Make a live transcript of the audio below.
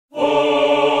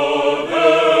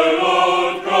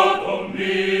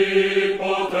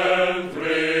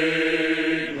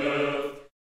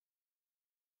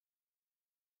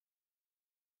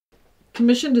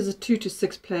commissioned as a 2 to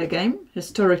 6 player game,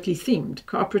 historically themed,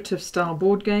 cooperative style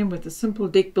board game with a simple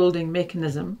deck building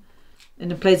mechanism,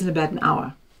 and it plays in about an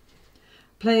hour.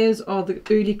 Players are the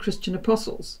early Christian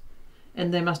apostles,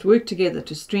 and they must work together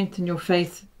to strengthen your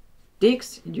faith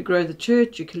decks. You grow the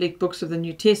church, you collect books of the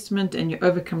New Testament, and you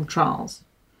overcome trials.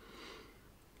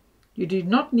 You do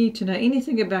not need to know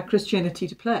anything about Christianity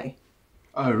to play.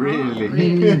 Oh, really?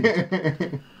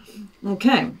 Really?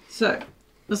 Okay, so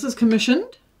this is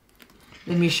commissioned.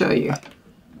 Let me show you.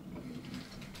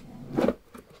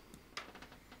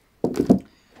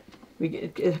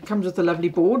 It comes with a lovely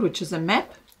board, which is a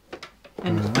map,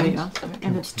 and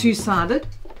and it's two-sided.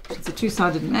 It's a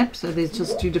two-sided map, so there's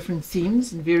just two different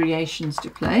themes and variations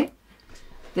to play.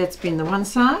 That's been the one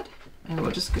side, and we'll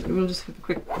just have a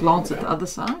quick glance at the other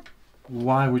side.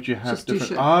 Why would you have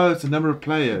different? Oh, it's a number of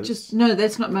players. No,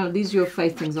 that's not. These are your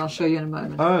faith things. I'll show you in a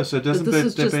moment. Oh, so doesn't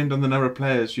that depend on the number of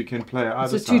players you can play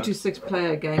either side? It's a 2 to 6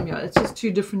 player game. Yeah, it's just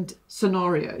two different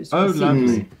scenarios. Oh,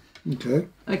 lovely. Okay.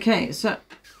 Okay, so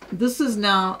this is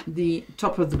now the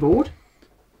top of the board,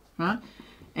 right?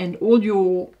 And all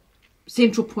your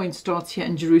central point starts here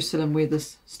in Jerusalem, where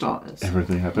this star is.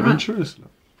 Everything happened in Jerusalem.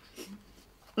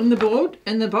 On the board,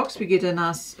 in the box, we get a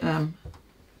nice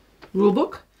rule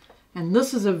book. And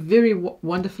this is a very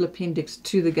wonderful appendix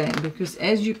to the game, because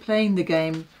as you're playing the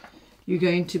game, you're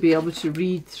going to be able to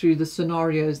read through the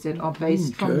scenarios that are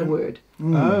based from the word.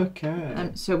 Okay.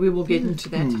 So we will get into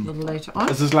that a little later on.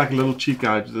 This is like a little cheat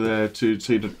guide to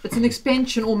It's an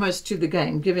expansion almost to the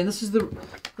game. Given this is the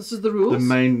rules. The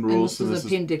main rules. And this is an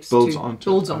appendix builds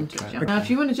onto it. Yeah. Now, if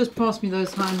you want to just pass me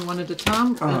those one at a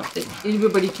time,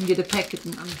 everybody can get a packet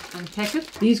and unpack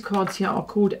it. These cards here are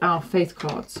called our faith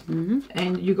cards,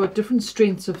 and you've got different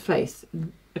strengths of faith.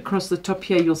 Across the top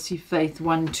here, you'll see faith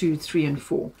 1, 2, 3, and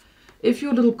 4. If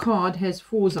your little card has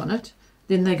 4s on it,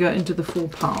 then they go into the 4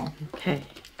 pile. Okay.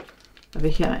 Over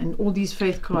here, and all these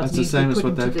faith cards. That's the same as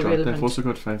what they've got. They've also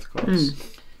got faith cards.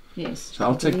 Yes. So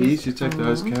I'll take these. You take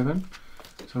those, Kevin.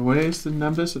 So where's the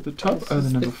numbers at the top? The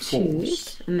number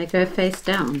 4s. And they go face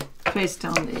down. Face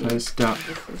down there. Face down.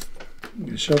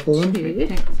 You shuffle them.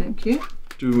 Thank you.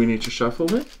 Do we need to shuffle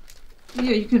them?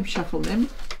 Yeah, you can shuffle them.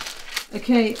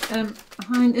 Okay,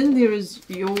 Hein, in there is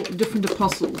your different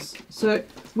apostles. So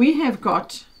we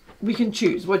can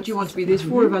choose what you want to be. There's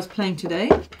 4 of us playing today,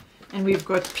 and we've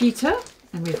got Peter,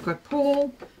 and we've got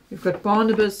Paul, we've got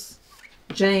Barnabas,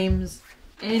 James,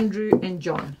 Andrew, and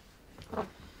John.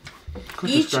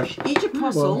 Each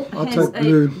apostle I'll has take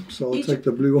blue, so I'll take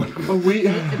the blue one. Oh, a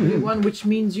blue one, which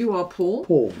means you are Paul.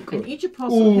 Paul. And each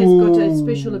apostle has got a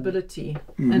special ability,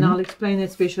 and I'll explain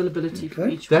that special ability for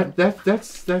each one.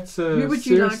 That's Who would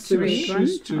you like to read?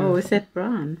 Oh, is that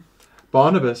Brian?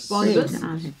 Barnabas.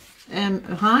 Hein?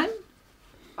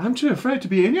 I'm too afraid to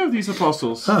be any of these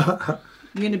apostles. You're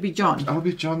going to be John. I'll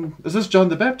be John. Is this John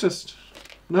the Baptist?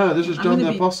 No, this is John the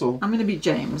Apostle. I'm going to be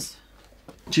James.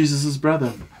 Jesus'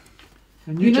 brother.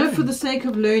 You know, for the sake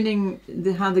of learning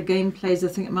how the game plays, I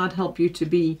think it might help you to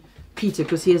be Peter,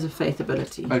 because he has a faith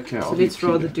ability. Okay, so let's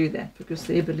rather do that, because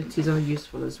the abilities are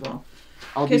useful as well.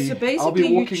 I'll be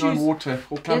walking on water,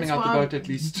 or climbing out the boat at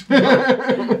least.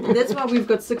 That's why we've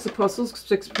got 6 apostles,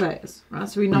 6 players, right?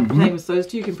 So we're not playing with those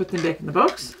 2. You can put them back in the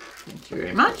box. Thank you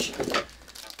very much.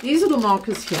 These little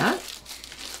markers here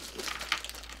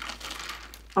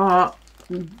are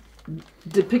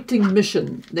depicting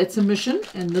mission. That's a mission,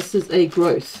 and this is a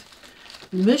growth.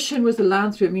 Mission with a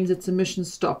line through it means it's a mission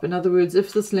stop. In other words,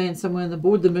 if this lands somewhere on the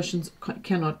board, the missions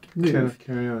cannot move. Cannot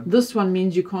carry on. This one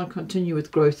means you can't continue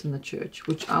with growth in the church,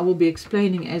 which I will be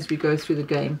explaining as we go through the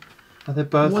game. Are they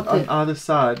both on either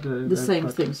side? The same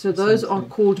thing. So those are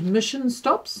called mission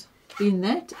stops, being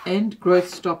that, and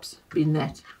growth stops, being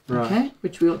that. Right. Okay,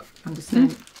 which we'll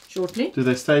understand shortly. Do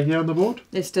they stay here on the board?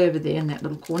 They stay over there in that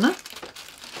little corner.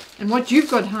 And what you've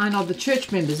got, Hein, are the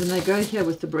church members, and they go here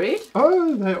with the bread.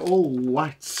 Oh, they're all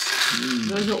whites.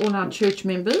 Those are all our church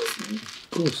members. Of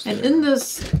course. And in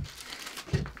this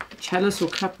chalice or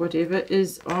cup, whatever,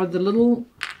 are the little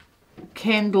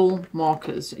candle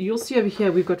markers. You'll see over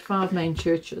here we've got 5 main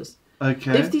churches.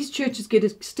 Okay. If these churches get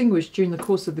extinguished during the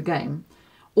course of the game,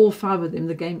 all 5 of them,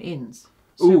 the game ends.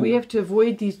 So we have to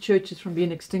avoid these churches from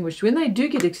being extinguished. When they do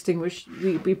get extinguished,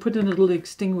 we put in a little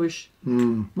extinguish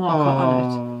marker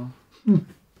on it.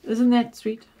 Isn't that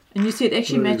sweet? And you see it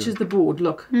actually matches the board.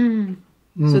 Look.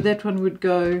 So that one would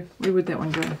go... Where would that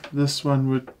one go? This one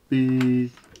would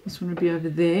be... This one would be over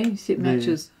there. You see it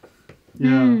matches.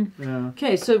 Yeah, yeah.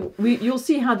 Okay, so you'll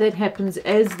see how that happens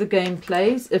as the game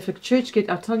plays. If a church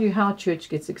I'll tell you how a church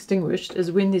gets extinguished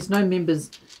is when there's no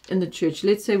members in the church.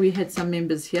 Let's say we had some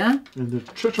members here. In the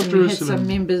Church of and we Jerusalem. had some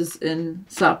members in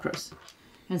Cyprus.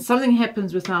 and something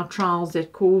happens with our trials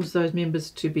that cause those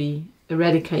members to be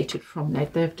eradicated from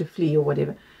that, they have to flee or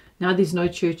whatever. Now there's no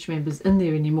church members in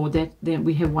there anymore. Then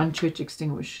we have one church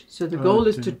extinguished. So the goal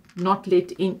is to not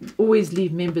always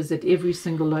leave members at every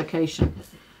single location,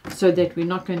 so that we're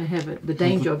not going to have the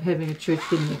danger of having a church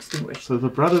getting extinguished. So the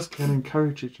brothers can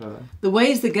encourage each other. The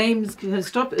ways the games can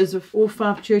stop is if all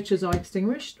 5 churches are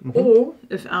extinguished, or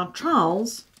if our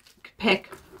trials pack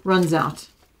runs out.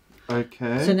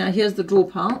 Okay. So now here's the draw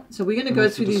pile. So we're going to go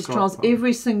through these trials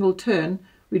every single turn.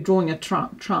 We're drawing a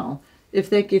trial. If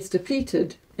that gets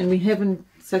depleted and we haven't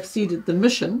succeeded the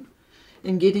mission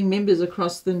in getting members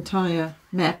across the entire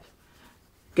map,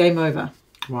 game over.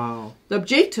 Wow. The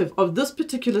objective of this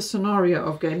particular scenario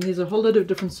of game, there's a whole lot of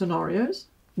different scenarios.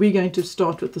 We're going to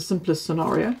start with the simplest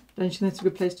scenario. Don't you think that's a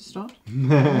good place to start?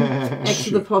 Acts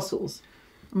of the Apostles.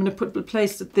 I'm going to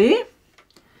place it there.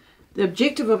 The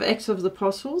objective of Acts of the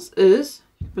Apostles is,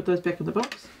 put those back in the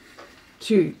box,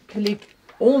 to collect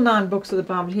all 9 books of the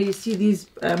Bible. Here you see these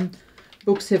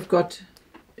books have got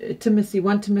Timothy,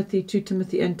 1 Timothy, 2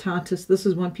 Timothy, and Titus. This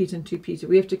is 1 Peter and 2 Peter.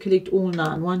 We have to collect all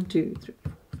 9. 1, 2, 3,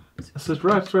 4, 5, 6. This is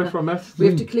right from Matthew. We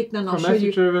have to collect 9. I'll from show Matthew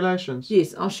you. to Revelations.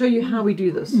 Yes, I'll show you how we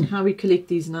do this, how we collect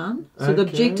these 9. So the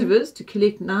objective is to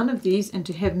collect 9 of these and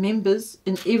to have members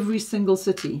in every single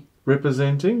city.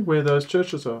 Representing where those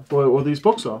churches are, or these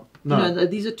books are. No,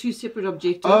 these are 2 separate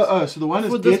objectives. So the one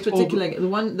is for this particular.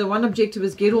 The one objective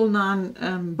is get all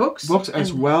 9 books.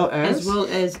 As well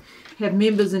as have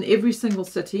members in every single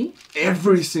city.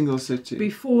 Every single city.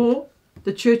 Before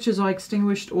the churches are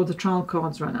extinguished or the trial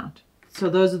cards run out. So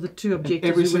those are the 2 objectives.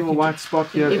 And every single white spot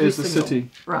here is the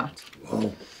city. Right.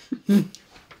 Wow.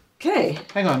 Okay.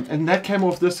 Hang on, and that came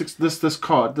off this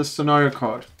card, this scenario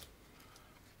card.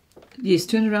 Yes,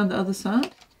 turn around the other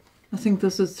side. I think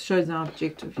this shows our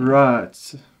objective.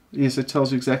 Right. Yes, it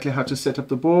tells you exactly how to set up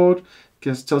the board.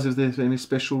 It tells you if there's any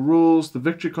special rules, the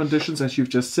victory conditions, as you've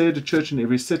just said, a church in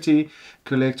every city,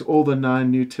 collect all the 9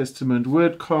 New Testament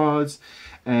word cards,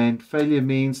 and failure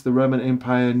means the Roman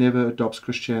Empire never adopts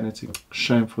Christianity.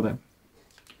 Shame for them.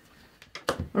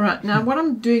 All right, now what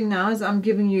I'm doing now is I'm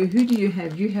giving you, who do you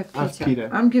have? You have Peter. Peter.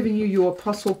 I'm giving you your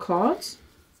apostle cards,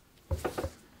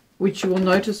 which you will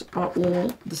notice are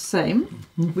all the same.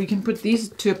 We can put these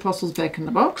 2 apostles back in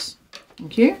the box.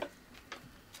 Thank you.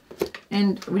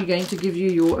 And we're going to give you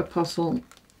your apostle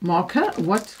marker.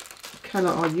 What color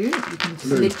are you? You can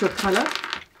select your color.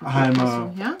 I'm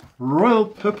a royal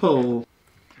purple.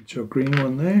 Get your green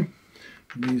one there.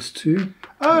 And these 2.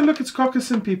 Oh, look, it's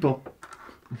Caucasian people.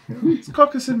 It's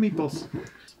Caucasian meeples.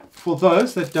 For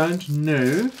those that don't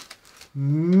know,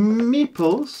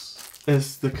 meeples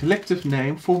is the collective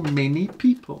name for many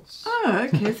peoples. Oh,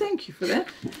 okay. Thank you for that.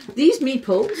 These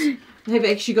meeples have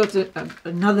actually got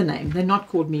another name. They're not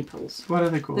called meeples. What are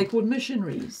they called? They're called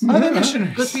missionaries. Oh, they're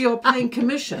missionaries. Because we are paying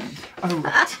commission. Oh,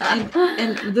 right.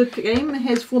 And the game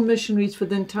has 4 missionaries for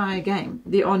the entire game.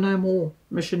 There are no more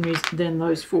missionaries than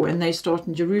those 4, and they start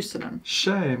in Jerusalem.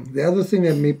 Shame. The other thing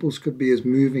that meeples could be is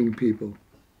moving people.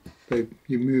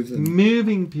 You move them.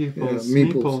 Moving peoples. Yeah,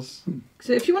 meeples.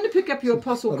 So if you want to pick up your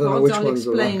apostle I don't know cards, which I'll ones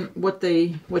are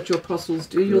explain what your apostles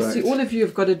do. You'll see all of you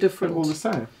have got a different... All the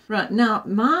same. Right, now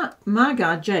my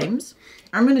guy, James,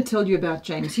 I'm going to tell you about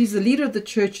James. He's the leader of the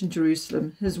church in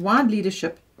Jerusalem. His wide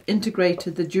leadership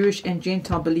integrated the Jewish and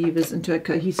Gentile believers into a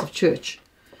cohesive church.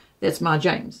 That's my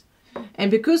James.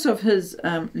 And because of his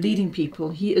leading people,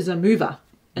 he is a mover.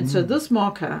 And so this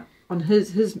marker on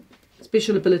his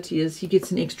special ability is he gets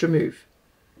an extra move.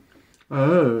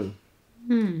 Oh.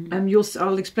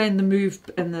 I'll explain the move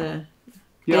and the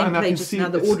and I gameplay can just see now,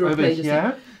 the it's order of over play. Just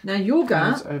here. now your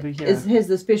guy has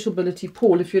the special ability,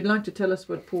 Paul. If you'd like to tell us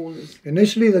what Paul is.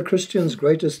 Initially the Christians'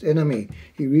 greatest enemy,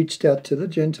 he reached out to the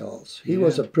Gentiles. He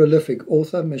was a prolific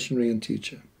author, missionary and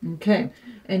teacher. Okay.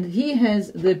 And he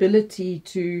has the ability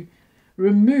to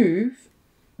remove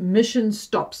mission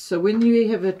stops. So when you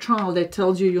have a trial that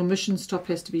tells you your mission stop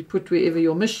has to be put wherever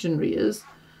your missionary is,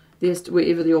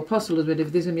 wherever your apostle is, wherever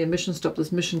there's going to be a mission stop,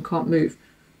 this mission can't move.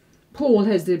 Paul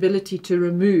has the ability to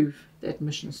remove that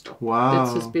mission stop. Wow.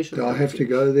 That's his special Do I ability. have to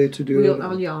go there to do it?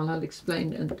 I'll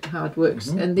explain how it works.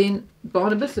 And then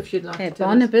Barnabas, if you'd like to tell us.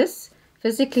 Barnabas,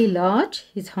 physically large,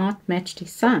 his heart matched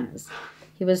his size.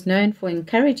 He was known for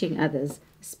encouraging others,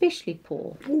 especially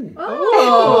Paul.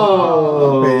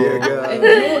 Oh! There you go.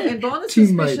 And Barnabas'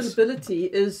 Teammates. special ability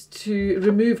is to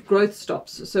remove growth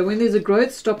stops. So when there's a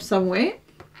growth stop somewhere,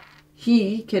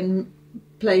 he can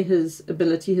play his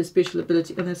ability, his special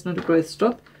ability, and that's not a growth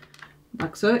stop,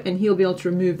 like so, and he'll be able to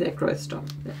remove that growth stop.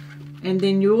 And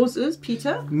then yours is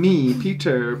Peter? Me,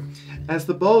 Peter. As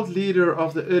the bold leader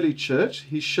of the early church,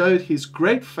 he showed his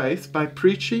great faith by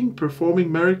preaching,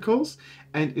 performing miracles,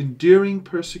 and enduring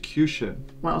persecution.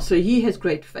 Wow, so he has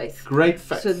great faith. Great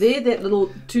faith. So there, that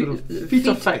little two feet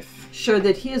of faith show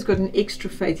that he has got an extra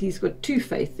faith. He's got 2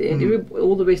 faith there. And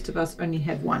all the rest of us only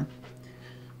have 1.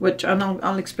 Which, and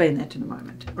I'll explain that in a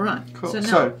moment. All right. Cool. So, now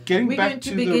So getting back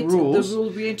to the rules.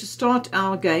 We're going to start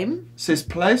our game. Says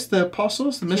place the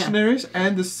apostles, the missionaries,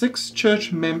 and the 6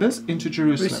 church members into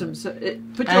Jerusalem. So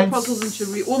put your apostles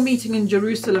into all meeting in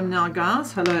Jerusalem now,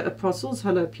 guys. Hello, apostles.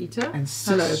 Hello, Peter. And 6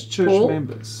 hello, church Paul.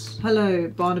 members. Hello,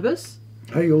 Barnabas.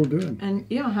 How you all doing? And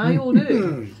how you all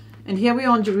doing? And here we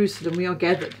are in Jerusalem. We are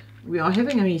gathered. We are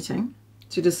having a meeting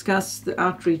to discuss the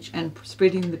outreach and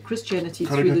spreading the Christianity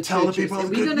through the churches. And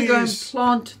we're going to go and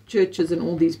plant churches in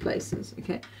all these places.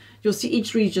 Okay, you'll see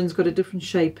each region's got a different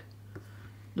shape,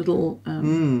 little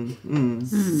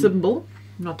symbol.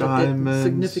 Not that that's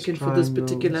significant for this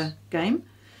particular game.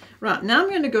 Right, now I'm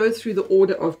going to go through the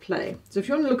order of play. So if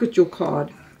you want to look at your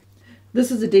card, this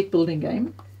is a deck building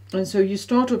game. And so you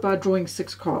start off by drawing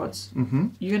 6 cards.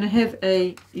 You're going to have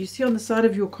you see on the side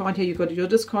of your card here, you've got your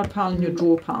discard pile and your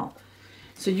draw pile.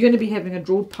 So you're going to be having a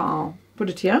draw pile. Put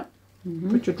it here.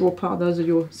 Put your draw pile. Those are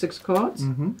your 6 cards.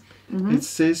 It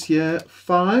says here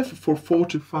 5 for 4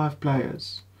 to 5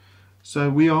 players.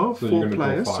 So we are 4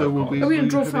 players. So we'll be. Oh, we're going to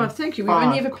draw 5. Thank you. We've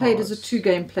only ever played as a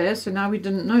 2-game player, so now we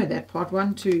didn't know that part.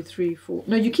 1, 2, 3, 4.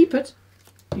 No, you keep it.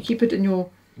 You keep it in your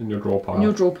draw pile. In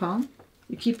your draw pile.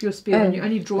 You keep your spear and you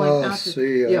only draw it out. I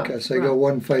see. Okay, so you got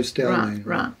 1 face down there.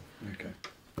 Right. Okay.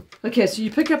 Okay, so you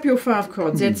pick up your 5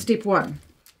 cards. That's step 1.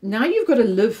 Now you've got a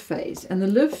live phase, and the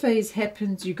live phase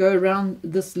happens, you go around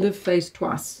this live phase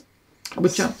twice,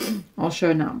 which I'll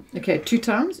show now. Okay, 2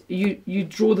 times, you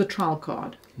draw the trial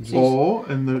card. So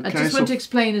or in the I case just want to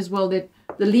explain as well that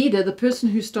the leader, the person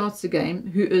who starts the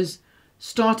game, who is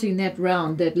starting that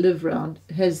round, that live round,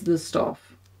 has the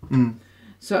staff.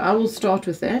 So I will start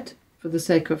with that for the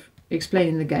sake of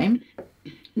explaining the game,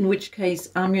 in which case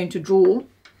I'm going to draw.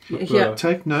 Here,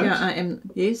 take note. Yeah, I am.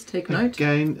 Yes, take note.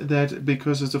 Again, that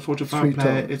because it's a 4 to 5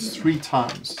 player, it's 3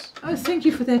 times. Oh, thank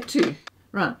you for that too.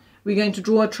 Right, we're going to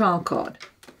draw a trial card.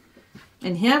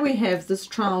 And here we have, this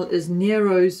trial is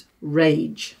Nero's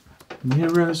Rage.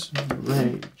 Nero's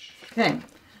Rage. Okay,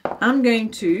 I'm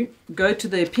going to go to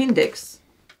the appendix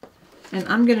and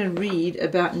I'm going to read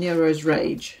about Nero's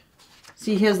Rage.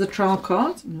 See, here's the trial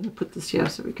card. I'm going to put this here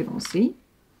so we can all see.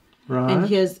 Right. And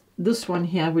here's this one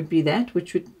here would be that,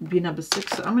 which would be number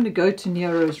 6. So I'm going to go to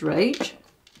Nero's Rage.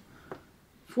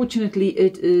 Fortunately,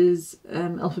 it is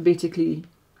alphabetically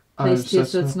placed here,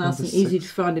 so it's nice and easy to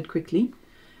find it quickly.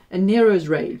 And Nero's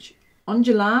Rage. On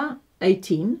July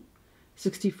 18,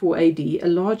 64 AD, a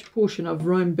large portion of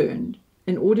Rome burned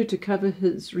in order to cover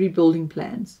his rebuilding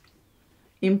plans.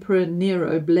 Emperor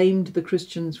Nero blamed the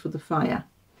Christians for the fire.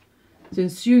 The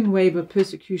ensuing wave of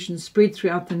persecution spread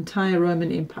throughout the entire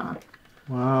Roman Empire.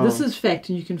 Wow. This is fact,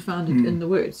 and you can find it in the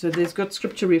Word. So there's got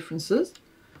scripture references.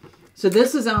 So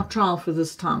this is our trial for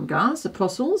this time, guys,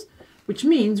 apostles, which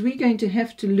means we're going to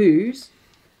have to lose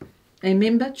a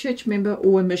member, church member,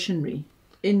 or a missionary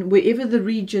in wherever the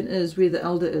region is where the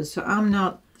elder is. So I'm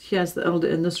now, here's the elder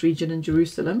in this region in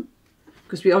Jerusalem,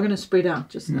 because we are going to spread out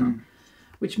just now,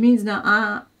 which means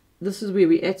now this is where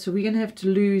we're at. So we're going to have to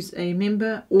lose a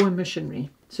member or a missionary.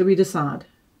 So we decide.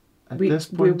 We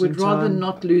would rather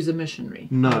not lose a missionary.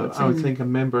 No, I would think a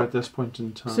member at this point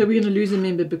in time. So we're going to lose a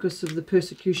member because of the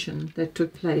persecution that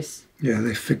took place. Yeah,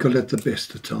 they're fickle at the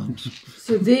best of times.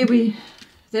 So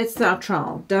that's our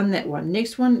trial. Done that one.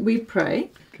 Next one, we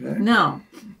pray. Okay. Now,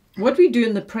 what we do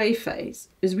in the pray phase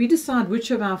is we decide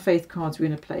which of our faith cards we're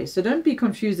going to play. So don't be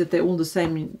confused that they're all the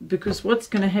same, because what's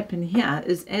going to happen here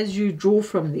is as you draw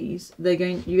from these, you're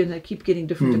going to keep getting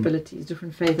different abilities,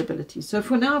 different faith abilities. So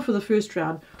for now, for the first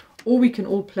round, all we can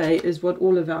all play is what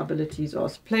all of our abilities are.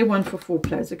 So play 1 for 4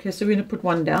 players. Okay, so we're going to put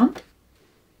 1 down.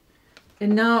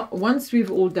 And now, once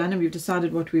we've all done and we've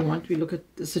decided what we want, we look at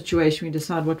the situation, we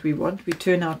decide what we want, we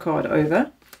turn our card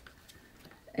over.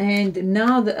 And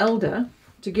now the elder,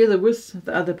 together with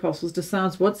the other apostles,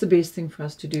 decides what's the best thing for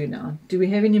us to do now. Do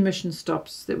we have any mission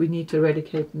stops that we need to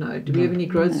eradicate? No. Do we have any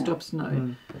growth stops?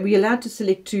 No. Are we allowed to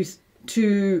select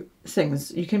two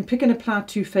things? You can pick and apply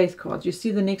 2 faith cards. You see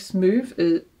the next move,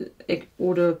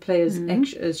 order of players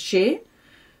is share.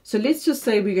 So let's just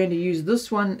say we're going to use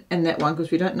this one and that one,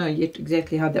 because we don't know yet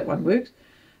exactly how that one works.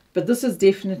 But this is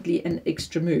definitely an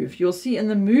extra move. You'll see in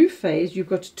the move phase, you've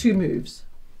got 2 moves.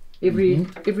 Every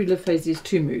live phase, there's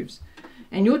 2 moves.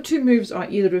 And your 2 moves are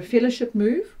either a fellowship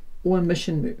move or a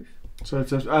mission move. So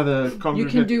it's either You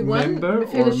congregate can do one member or a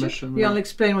fellowship. mission. Yeah, I'll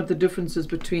explain what the difference is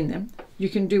between them. You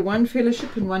can do one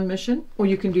fellowship and one mission, or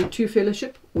you can do two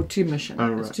fellowship or two mission.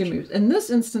 Oh, It's right. two moves. In this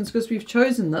instance, because we've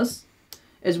chosen this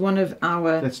as one of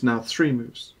our, That's now 3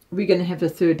 moves. we're going to have a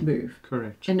third move.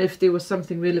 Correct. And if there was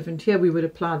something relevant here, we would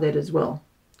apply that as well.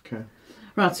 Okay.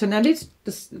 Right, so now let's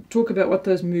just talk about what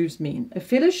those moves mean. A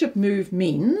fellowship move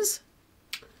means,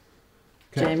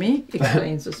 Okay. Jamie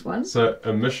explains this one. So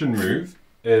a mission move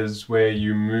is where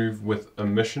you move with a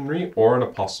missionary or an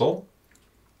apostle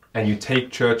and you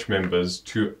take church members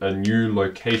to a new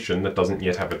location that doesn't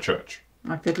yet have a church.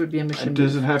 Like that would be a mission And move.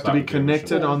 does it have to That be would be a mission.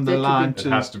 connected on the That could be- line It to...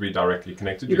 has to be directly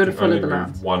connected. You've You got to can follow only the move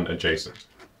lines. one adjacent.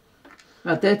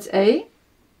 Right, that's a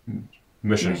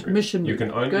Mission move. mission You move.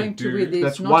 can only Going to where do... there's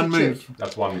That's not one a move. church.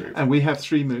 That's one move. And we have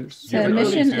 3 moves. So You can only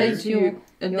mission do- is your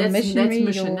And your that's missionary,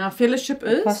 mission. your Now fellowship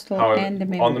is apostle, However, and the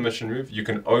member. on the mission move, you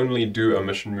can only do a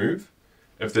mission move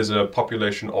if there's a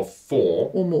population of 4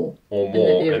 or more. or that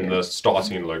more area. in the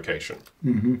starting location.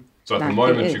 Mm-hmm. So at Like the it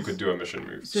moment, you is. could do a mission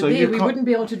move. So, So there you we can't- wouldn't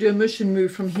be able to do a mission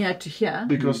move from here to here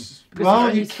Because, because well, there's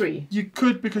only you, 3. you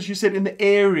could because you said in the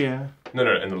area, No,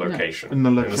 in the location. in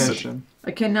the city. location.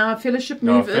 Okay, now a fellowship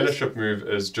Now, a move is fellowship move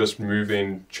is just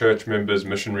moving church members,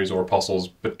 missionaries, or apostles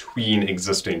between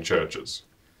existing churches.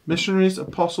 Missionaries,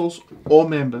 apostles, or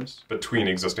members. Between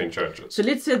existing churches. so.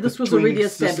 Let's say this was Between already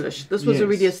exist- established. This was Yes.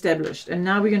 already established, and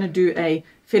now we're going to do a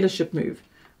fellowship move.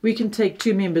 We can take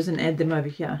 2 members and add them over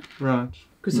here Right,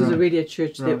 because there's Right. already a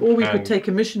church there, Right. or we could And- take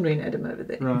a missionary and add them over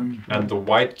there. right. And the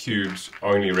white cubes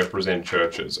only represent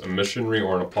churches. A missionary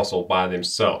or an apostle by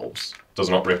themselves does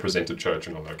not represent a church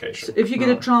in a location. So if you get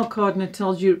a Right. trial card and it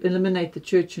tells you eliminate the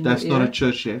church in That's your not area, a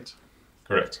church yet.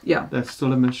 Correct. yeah. That's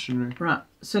still a missionary. Right.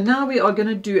 So now we are going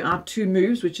to do our 2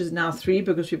 moves, which is now 3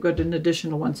 because we've got an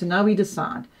additional one. So now we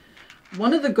decide.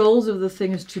 One of the goals of the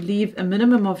thing is to leave a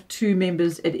minimum of 2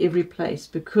 members at every place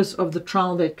because of the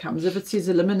trial that comes. If it says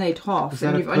eliminate half Is that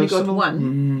and a you've only got personal-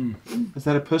 1, Is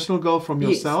that a personal goal from yes,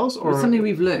 yourselves or it's something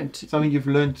we've learnt. something you've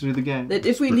learned through the game? That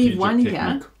if we leave Strategic 1 here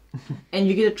technique. and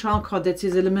you get a trial card that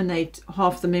says eliminate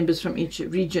half the members from each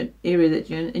region area that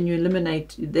you're in, and you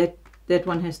eliminate that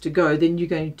one has to go, then you're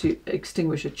going to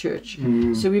extinguish a church.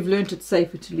 So we've learnt it's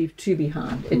safer to leave 2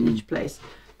 behind at each place.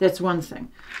 That's one thing.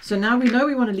 So now we know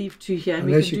we want to leave 2 here. And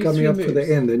Unless we you're can do coming 3 up for moves.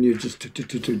 the end, then you just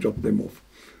drop them off.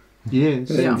 Yes.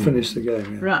 And Yeah. finish the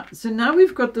game. Yeah. Right. So now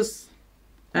we've got this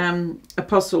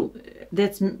apostle.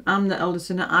 I'm the eldest,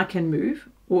 so now I can move.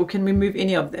 Or can we move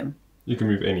any of them? You can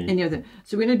move any. Any of them.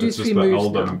 So we're going to do It's 3 just the moves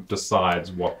elder now.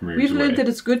 decides what moves We've learned where. that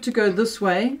it's good to go this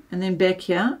way and then back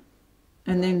here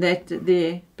and then that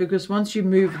there, because once you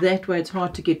move that way, it's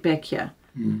hard to get back here.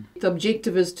 The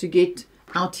objective is to get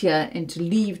out here and to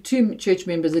leave 2 church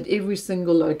members at every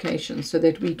single location so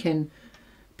that we can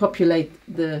populate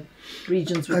the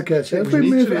regions with Okay, so if We we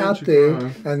need move to out to there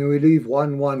grow. and we leave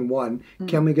 1, 1, 1,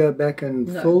 can we go back and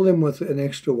No. fill them with an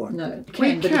extra one? No, We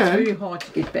but it's can. very hard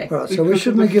to get back. Right, so we Because of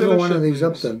shouldn't the have given one of fellowship these up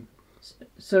moves. then.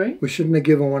 Sorry? We shouldn't have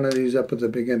given one of these up at the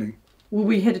beginning. Well,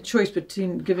 we had a choice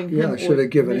between giving him Yeah, I should have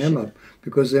given him up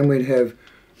because then we'd have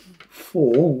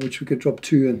 4, which we could drop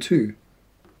 2 and 2.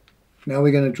 Now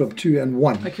we're going to drop 2 and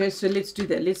 1. Okay, so let's do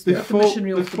that. Let's put the Before,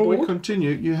 missionary off the before we board.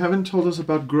 continue, you haven't told us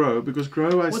about grow because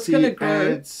grow I What's see gonna grow?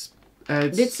 adds.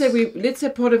 Let's say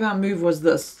part of our move was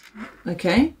this,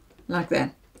 okay, like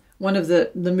that. One of the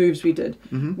moves we did.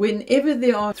 Whenever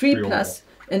there are 3 3 or plus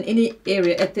in any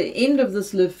area at the end of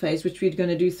this live phase, which we're going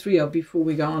to do 3 of before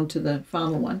we go on to the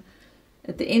final one.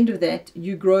 At the end of that,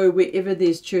 you grow wherever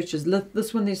there's churches.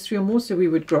 This one there's 3 or more, so we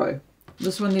would grow.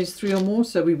 This one there's 3 or more,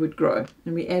 so we would grow,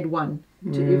 and we add 1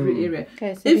 to every area.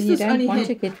 Okay, so If then you this don't only want had-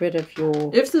 to get rid of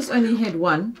your... If this only had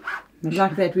 1,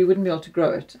 like that, we wouldn't be able to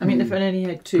grow it. I mean, if it only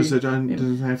had 2. Because it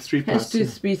doesn't have 3 It has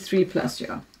plus. to be 3 plus,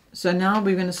 yeah. So now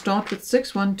we're going to start with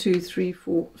 6. 1, 2, 3,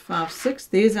 4, 5, 6.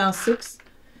 There's our 6,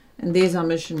 and there's our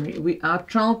missionary. Our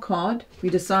trial card, we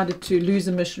decided to lose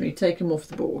a missionary, take him off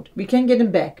the board. We can get him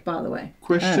back, by the way,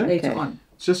 Question, Okay. later on.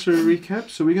 just for a recap.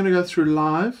 So we're going to go through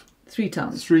live 3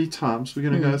 times. 3 times. We're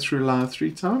going to go through live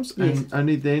 3 times, Yes. and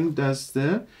only then does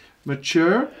the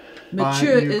mature.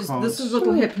 Mature buy new is, cards. this is what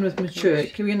will happen with mature.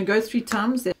 Okay, we're going to go 3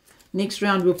 times. Next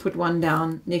round we'll put 1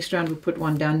 down. Next round we'll put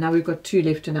 1 down. Now we've got 2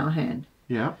 left in our hand.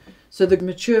 Yeah. So the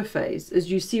mature phase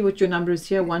is you see what your number is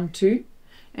here, 1, 2,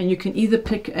 and you can either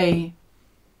pick a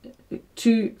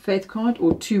 2 faith card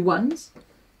or 2 1s.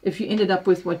 If you ended up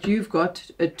with what you've got,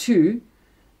 a 2,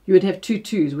 you would have 2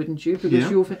 2s, wouldn't you? Because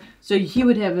Yeah. so he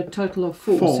would have a total of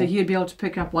 4. Four. So he'd be able to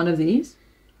pick up one of these,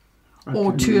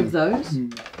 or two of those.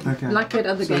 Okay. Like that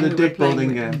other So game the we were deck playing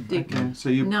building with. game. Deck. Okay. So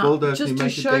you Now, build those, just you to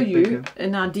make the show deck you bigger.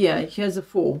 an idea, here's a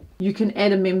 4. You can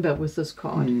add a member with this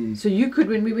card. So you could,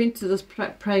 when we went to this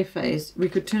pray phase, we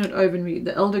could turn it over and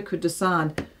the elder could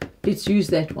decide, let's use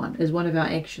that one as one of our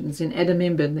actions and add a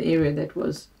member in the area that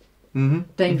was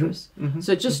dangerous.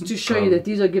 So just to show you that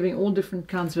these are giving all different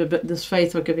kinds of, this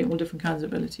faith are giving all different kinds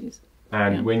of abilities.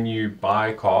 And when you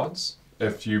buy cards,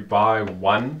 if you buy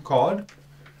one card,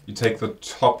 you take the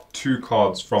top 2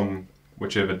 cards from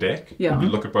whichever deck. Yeah. You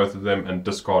look at both of them and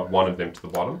discard one of them to the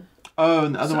bottom. Oh,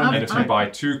 and the other So one. And if you buy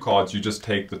 2 cards, you just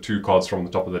take the 2 cards from the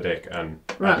top of the deck and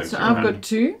add Right, them so to I've your hand. got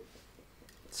 2.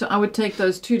 So I would take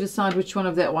those 2, decide which one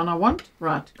of that one I want.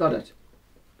 Right, got it.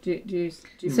 Do you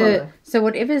follow? So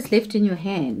whatever's left in your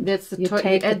hand, That's the you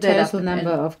take add the that up total and-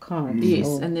 number of cards. Yes,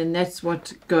 or- and then that's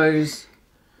what goes.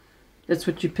 That's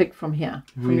what you pick from here,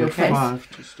 from We your have face.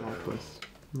 5 to start with.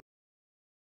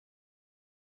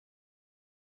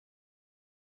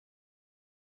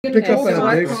 Pick up All our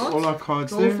five decks. cards. All our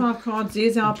cards All there. 5 cards.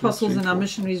 There's our 1, 2, apostles 3, and our 4.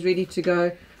 missionaries ready to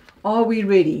go. Are we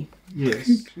ready?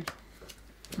 Yes.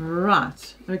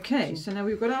 Right. Okay. So now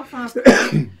we've got our 5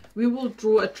 cards. We will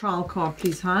draw a trial card,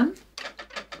 please, Han.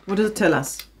 What does it tell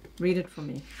us? Read it for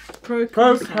me. Pro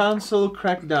Council. Council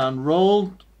Crackdown.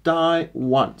 Roll die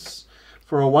once.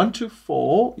 For a 1 to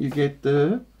 4, you get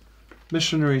the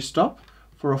missionary stop.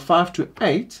 For a 5 to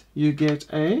 8, you get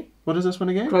a... What is this one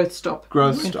again? Growth stop.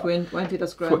 Growth It stop. won't let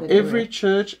us grow For that every area.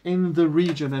 church in the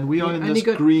region, and we are in only this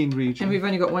got- green region. And we've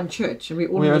only got one church, and we're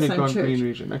all We in the only same got church. green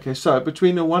region. Okay, so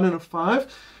between a 1 and a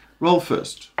 5, roll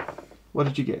first. What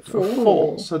did you get? A 4.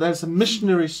 4. So that's a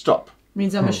missionary stop.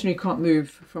 Means our missionary can't move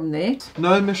from there.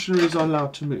 No missionaries are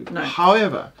allowed to move. No.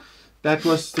 However, that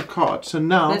was the card. So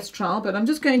now, That's trial, but I'm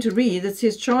just going to read. It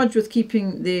says, charged with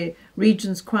keeping their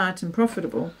regions quiet and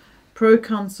profitable,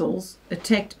 pro-consuls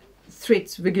attacked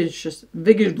threats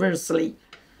vigorously.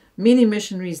 Many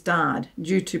missionaries died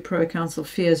due to pro-consul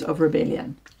fears of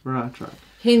rebellion. right.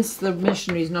 Hence the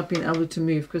missionaries not being able to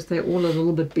move because they're all a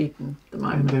little bit beaten at the And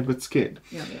moment. they're a bit scared.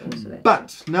 Yeah, they're also that.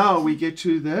 But now we get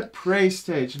to the pray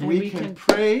stage, and, And we we can can-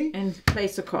 pray And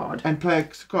place a card. and play a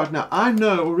card. Now, I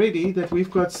know already that we've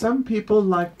got some people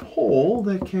like Paul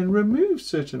that can remove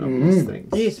certain of these things.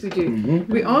 Yes, we do.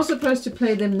 We are supposed to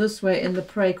play them this way in the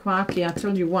pray quietly. I'll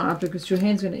tell you why, because your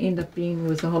hand's going to end up being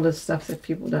with a whole lot of stuff that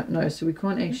people don't know, so we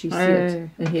can't actually see it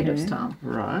ahead of time.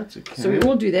 Right, okay. So we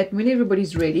all do that. When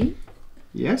everybody's ready,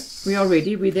 Yes. we are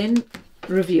ready. We then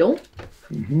reveal,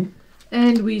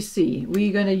 and we see.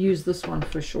 We're going to use this one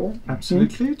for sure.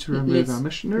 Absolutely, to remove Let's- our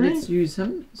missionary. Let's use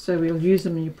him. So we'll use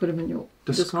him, and you put him in your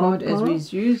Discard discard as pile.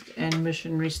 we've used, and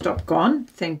missionary stop gone.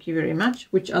 Thank you very much.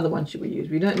 Which other one should we use?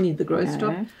 We don't need the growth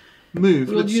stop. Move.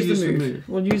 We'll Let's use the the move. move.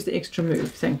 We'll use the extra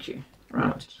move. Thank you.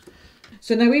 Right.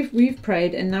 So now we've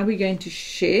prayed, and now we're going to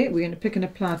share. We're going to pick and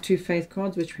apply 2 faith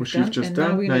cards, which we've Which done. you've just and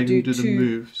done. now we're Now going you to can do do the 2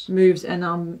 moves. moves, and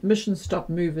our mission stop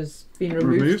move has been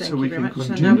removed. Removed, Thank so you we very can much. So now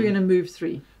continue. we're going to move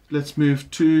 3. Let's move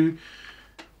to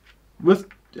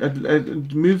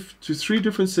move to 3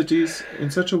 different cities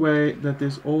in such a way that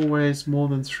there's always more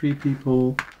than 3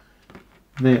 people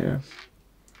there.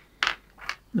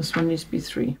 This one needs to be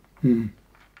 3. Hmm.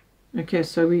 Okay,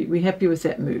 so we're happy with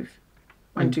that move.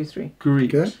 1, 2, 3.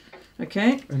 Great. Okay.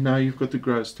 Okay. And now you've got the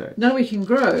grow stage. Now we can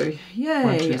grow. 1,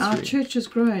 Yay! 2, Our 3. church is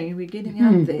growing. We're getting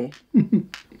out there.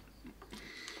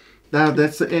 Now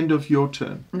that's the end of your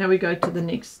turn. Now we go to the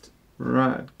next.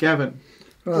 Right. Gavin,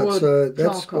 Right, Draw a so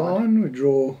that's trial card. gone. We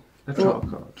draw. a Draw. trial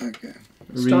card. Okay.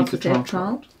 Read Start the with trial that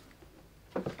trial.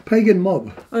 Pagan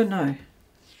mob. Oh no.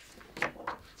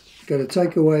 Got to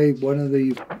take away one of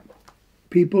the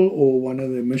people or one of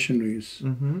the missionaries.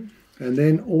 Mm-hmm. And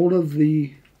then all of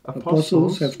the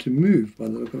apostles have to move by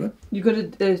the look of it. You got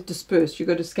to disperse. You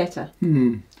got to scatter.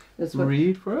 That's what.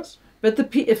 read for us. But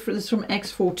if it's from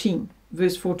Acts 14,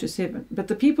 verse 4 to 7. But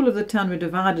the people of the town were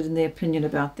divided in their opinion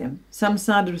about them. Some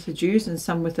sided with the Jews and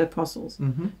some with the apostles.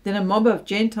 Mm-hmm. Then a mob of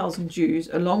Gentiles and Jews,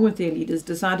 along with their leaders,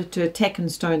 decided to attack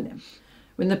and stone them.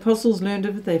 When the apostles learned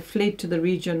of it, they fled to the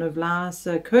region of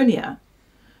Laconia,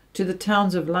 to the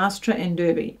towns of Lystra and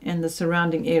Derbe and the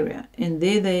surrounding area, and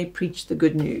there they preached the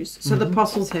good news. So the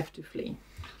apostles have to flee.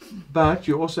 But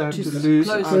you also have To to lose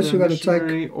close- either First a you've got to take-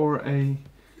 missionary or a...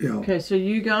 Yeah. Okay, so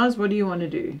you guys, what do you want to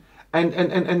do?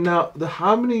 And now,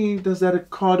 how many does that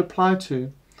card apply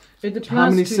to? It applies How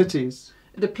many to, cities?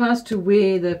 It applies to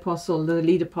where the apostle, the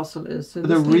lead apostle is. So The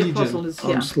this lead region. apostle is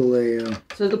here. I'm still there.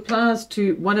 So it applies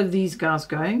to one of these guys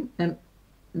going, and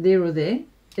there or there,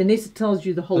 unless it tells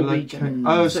you the whole The region.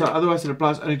 Oh, so otherwise it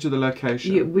applies only to the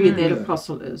location. Yeah, where that Yeah.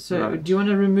 apostle is. So Right. do you want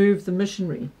to remove the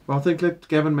missionary? Well, I think let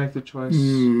Gavin make the choice.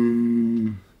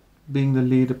 being the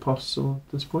lead apostle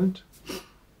at this point.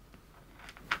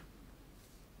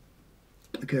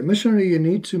 Okay, missionary, you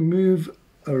need to move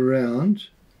around,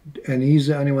 and he's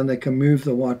the only one that can move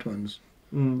the white ones.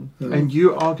 And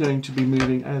you are going to be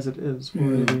moving as it is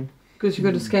already. Because you've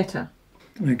got to scatter.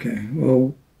 Okay,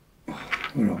 well, all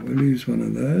right, we'll use one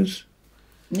of those.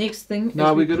 Next thing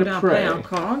Now is we we're put gonna our pray. our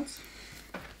cards.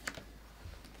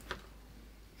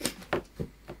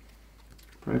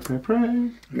 Pray, pray, pray.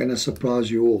 I'm going to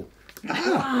surprise you all.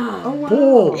 Oh, wow.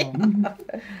 Paul!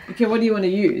 Okay, what do you want to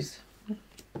use?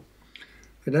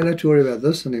 I don't have to worry about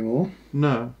this anymore.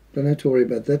 No. Don't have to worry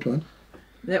about that one.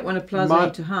 That one applies My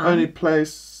only to harm. only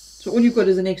place. So all you've got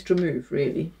is an extra move,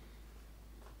 really.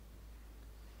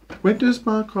 When does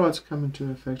my cards come into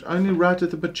effect? Only right at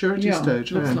the maturity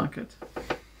stage. Looks eh? like it.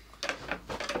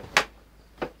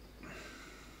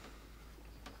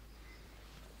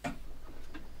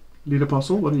 Lead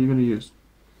apostle, what are you going to use?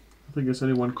 I think there's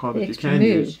only one card that you Extra can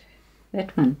move. use.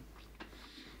 That one.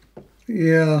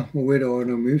 Yeah, well, where do I want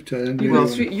to move to? I don't You really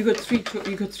got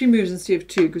three. You got three moves instead of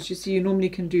two, because you see, you normally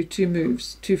can do two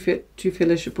moves, two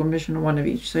fellowship or mission, or one of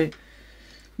each. So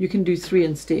you can do three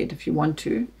instead if you want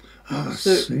to. I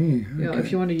So, see. Yeah, Okay.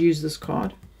 if you want to use this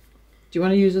card. Do you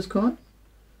want to use this card?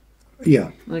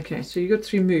 Yeah. Okay, so you got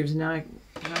three moves now.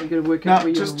 Now you got to work out Now,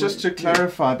 where just to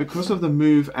clarify, because of the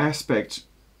move aspect,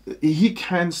 he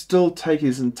can still take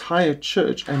his entire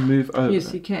church and move over.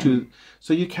 Yes, he can.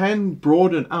 So you can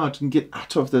broaden out and get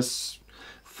out of this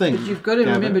thing. But you've got to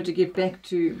Gavin. remember to get back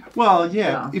to. Well,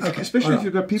 yeah, Yeah. if, especially if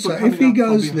you've got people So coming if he up from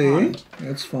goes there, behind.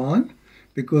 that's fine,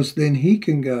 because then he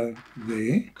can go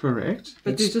there. Correct.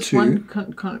 But That's there's just two.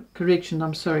 one correction.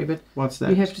 I'm sorry, but What's that?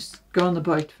 you have to go on the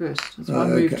boat first. It's one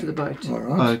move to the boat. All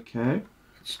right. Okay.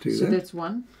 Let's do So that. that's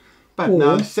one. But Or-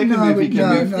 now, second no, move, he but can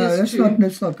no, move. no, this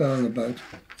let's not go on the boat.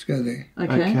 Let's go there.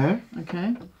 Okay.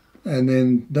 Okay. And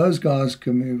then those guys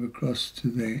can move across to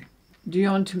there. Do you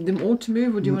want them all to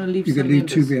move, or do you want to leave You some can leave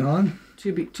members?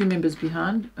 two behind. Two members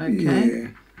behind. Okay. Yeah.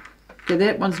 Okay,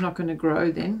 that one's not going to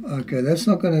grow then. Okay, that's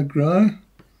not going to grow.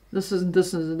 This isn't.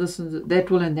 That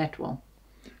will and that will.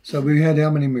 So we had how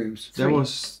many moves? That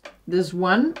was, There's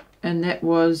one, and that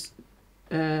was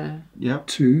yeah.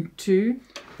 Two. two.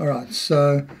 All right.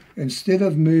 So instead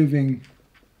of moving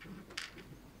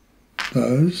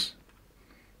those,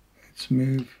 let's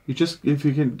move. If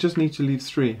you can, just need to leave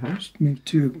three, huh? Just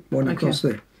move one Okay. across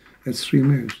there. That's three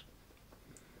moves.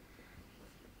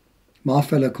 My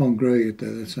fella can't grow yet,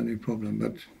 though. That's the only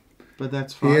problem. But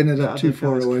that's fine. he ended The up other too far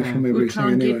fellas away can. from We'll everything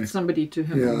try and anyway. get somebody to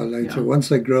him. Yeah, later. Yeah. Once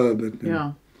they grow a bit. Then.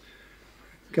 Yeah.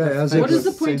 Okay, how's What that? is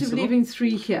the point sensible. of leaving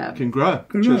three here? Can grow.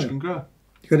 Can Church grow. can grow.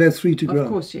 You've got to have three to grow. Of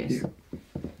course, yes. Yeah.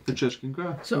 The church can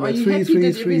grow. So Well, are you three, happy three,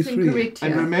 did three, everything three. correct here?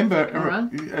 And remember, All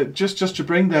right. just to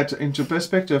bring that into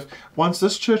perspective, once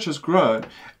this church has grown,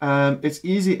 it's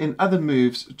easy in other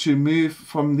moves to move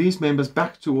from these members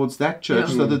back towards that church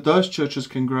Yeah. so that those churches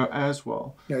can grow as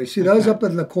well. Yeah, you see, those up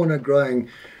in the corner growing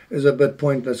is a bit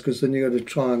pointless because then you got to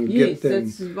try and Yes, get them.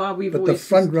 that's why we've But the always.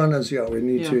 front runners, yeah, we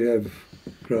need Yeah. to have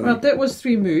growing. Well, that was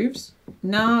three moves.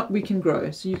 Now we can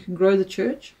grow. So you can grow the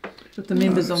church, put the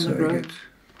members on the So grow. get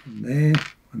one there,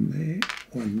 one there,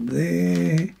 one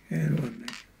there, and one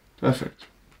there. Perfect.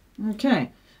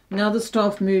 Okay. Now the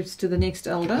staff moves to the next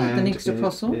elder, the And next it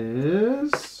apostle.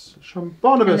 is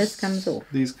Barnabas. And this comes off.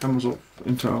 These comes off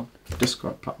into our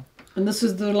discard pile. And this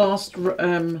is the last.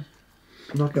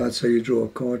 Not Right, so you draw a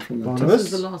card from the top. Barnabas.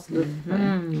 This is the last live.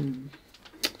 Mm.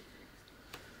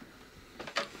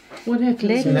 What happens?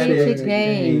 Gladiator Gladiator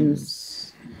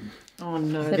games. Oh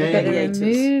no, So the we've got to gladiators.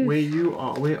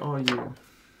 remove. Where are you?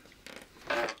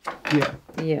 Yeah.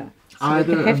 Yeah.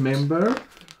 Either we a have to- member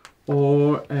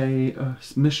or a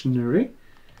missionary,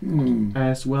 Hmm.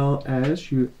 as well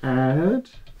as you add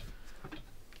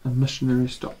a missionary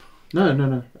stop.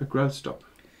 No, a growth stop.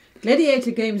 Gladiator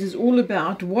games is all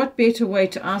about what better way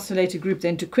to isolate a group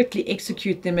than to quickly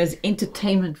execute them as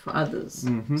entertainment for others.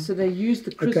 Mm-hmm. So they use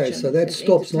the Christian. Okay, so that as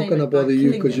stop's not going to entertainment by bother you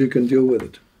killing because them. you can deal with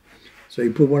it. So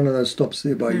you put one of those stops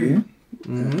there by you.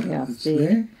 Yeah, It's there.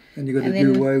 there. And you've got And to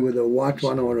do then- away with a white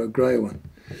one or a grey one.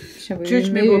 Shall we Church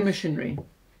member or remove missionary.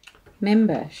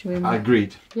 member? Shall we remove?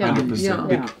 Agreed. Yeah. 100%. Yeah.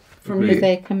 Yeah. From Agreed. you. Because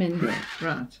they come in.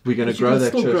 Right. We're going But to you grow can that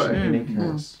still church grow. in any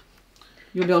Mm. case.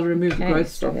 You'll be able to remove the Okay, growth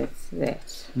so stop. that's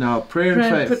that. Now, prayer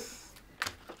Prayer and faith.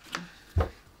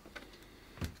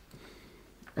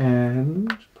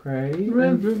 And pray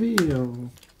and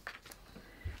reveal.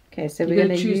 Okay, so You're we're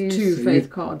going to choose two faith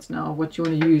cards now, what you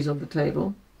want to use on the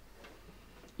table.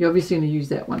 You're obviously going to use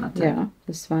that one, I think. Yeah,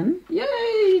 this one.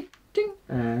 Yay! Ding!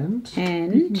 And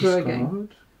And Grow again.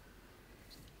 discard.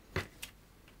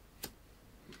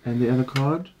 And the other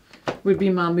card. would be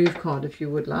my move card if you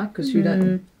would like, because you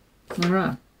don't. All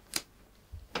right.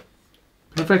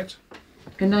 Perfect.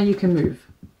 And now you can move.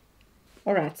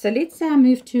 All right, so let's say I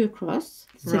move 2 across.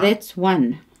 So Right. that's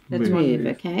one That's Move. one move,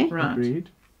 move. okay? Right. Agreed.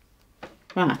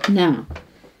 Right, now,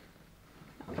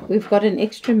 we've got an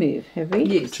extra move, have we?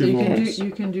 Yes. So Two you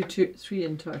can moves. do 3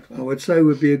 in I total. would say it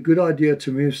would be a good idea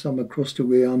to move some across to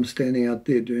where I'm standing out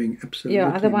there doing absolutely Yeah,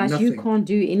 otherwise nothing. you can't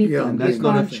do anything. Yeah, And You that's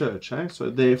not a can't- church, eh? So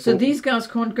therefore, So these guys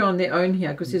can't go on their own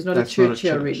here because there's not a That's not a church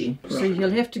here church. already. So Right.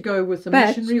 he'll have to go with a But-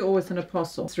 missionary or with an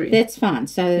apostle. 3. That's fine.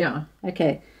 So, Yeah.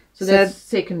 okay. So that's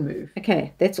second move.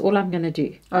 Okay, that's all I'm going to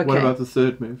do. Okay. what about the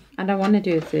third move? I don't want to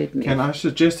do a third move. Can I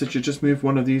suggest that you just move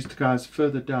one of these guys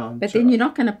further down? But then you're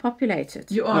not going to populate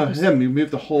it. You No, are. him. You move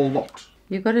the whole lot.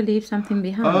 You've got to leave something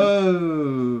behind.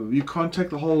 Oh, you can't take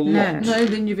the whole No. lot. No,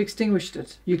 then you've extinguished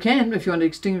it. You can if you want to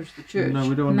extinguish the church. No,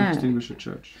 we don't want No. to extinguish a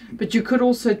church. But you could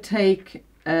also take.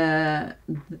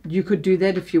 You could do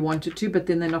that if you wanted to, but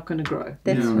then they're not going to grow.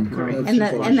 That's Yeah, what- correct.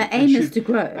 and the aim is to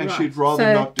grow. And Right. she'd rather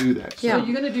So- not do that. Yeah. So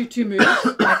you're going to do 2 moves.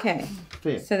 Okay,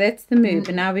 Fair. so that's the move,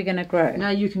 and now we're going to grow. Now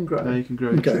you can grow. Now you can grow.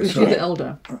 Okay. Because So- you're the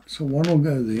elder. Right, so one will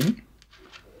go there,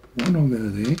 one will go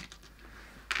there,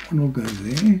 one will go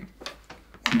there,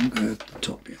 one will go at the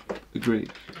top here.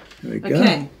 Agreed. There we go.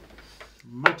 Okay.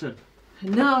 Mutton.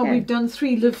 Now Okay. we've done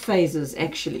 3 live phases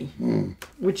actually,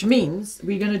 which means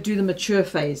we're going to do the mature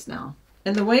phase now.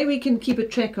 And the way we can keep a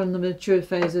track on the mature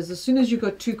phase is as soon as you've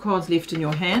got 2 cards left in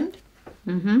your hand,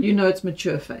 Mm-hmm. you know it's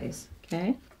mature phase.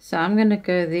 Okay, so I'm going to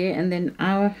go there, and then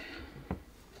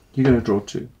You're going to draw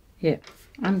 2.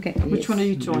 I'm going. Which one are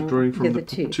you You're drawing? drawing from The the other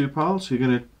two. 2 piles. So you're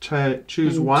going to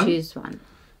choose one Choose one.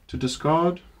 to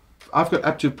discard. I've got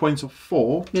up to points of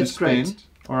 4 to That's great. spend.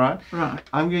 All right. Right.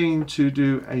 I'm going to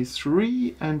do a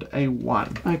 3 and a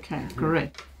 1. Okay,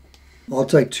 correct. I'll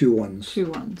take 2 ones. 2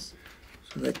 ones.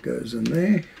 So that goes in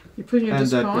there. You put in your And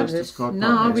that discard. goes discard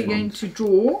Now pile. we're going to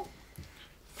draw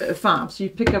 5. So you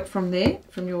pick up from there,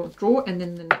 from your draw, and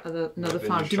then another Then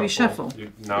 5. you Do we shuffle?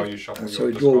 Now you shuffle. So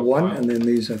your we draw discard 1 pile, and then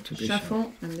these have to be shuffled.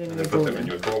 Shuffle, and then and we then draw put them in them.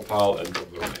 your draw pile and draw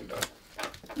the remainder.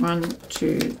 1,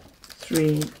 2,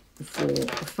 3, 4,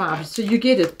 5. So you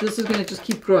get it. This is going to just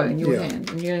keep growing your Yeah. hand,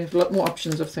 and you have a lot more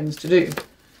options of things to do.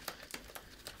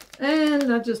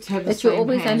 And I just have the But you're same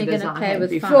always hand only as gonna I play had with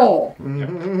before.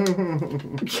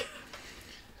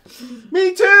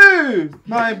 Me too!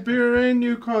 My brand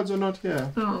new cards are not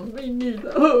here. Oh, me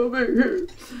neither. Oh, boo-hoo.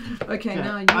 Okay,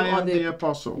 now you I are am the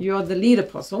apostle. you are the lead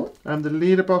apostle. I'm the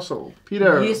lead apostle.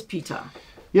 Peter. Yes, Peter.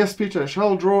 Yes, Peter,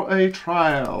 shall draw a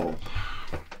trial.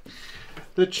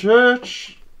 The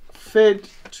church fed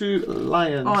to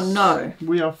lions. Oh, no.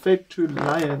 We are fed to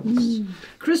lions.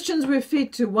 Christians were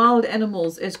fed to wild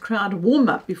animals as crowd warm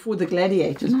up before the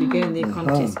gladiators began their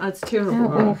contest. Oh, it's terrible.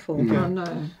 How awful. Oh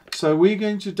no. So we're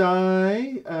going to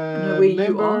die No, where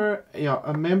you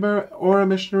a member or a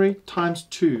missionary times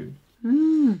 2.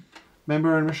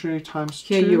 Member and missionary times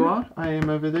 2. Here you are. I am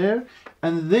over there.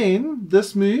 And then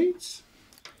this moves.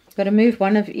 Got to move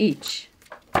one of each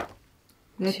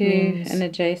That to means an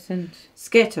adjacent.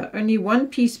 scatter. Only one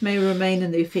piece may remain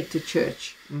in the affected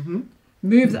church. Mm-hmm.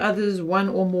 Move the others 1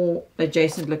 or more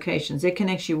adjacent locations. That can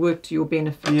actually work to your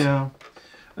benefit. Yeah.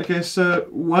 Okay, so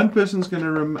one person's going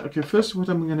to... Okay, first what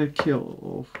I'm going to kill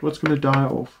off. What's going to die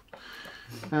off?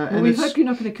 Well, and we it's- hope you're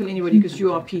not going to kill anybody because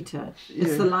you are Peter.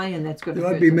 It's Yeah. the lion that's got to There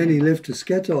won't hurt be them. many left to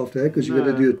scatter after that because you've got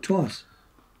No. to do it twice.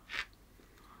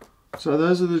 So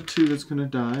those are the 2 that's going to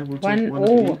die. We'll One take one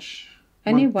or- of each.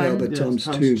 Only Yeah, one. but Yes, times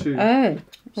times 2. 2. Oh.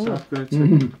 So I've got to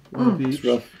Mhm. take one of It's each.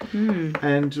 rough.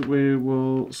 And we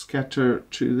will scatter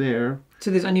to there. So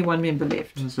there's only one member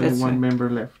left. There's only That's one it. member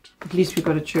left. At least we've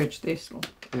got a church there still.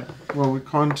 Yeah. Well, we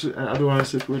can't.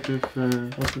 Otherwise, it would have.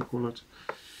 What do we call it?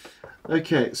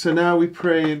 Okay. So now we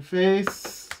pray in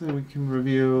faith, and we can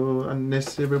reveal,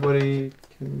 unless everybody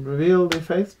can reveal their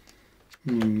faith.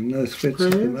 No threats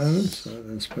at the Prayers. moment, so I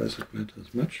don't suppose it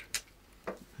matters much.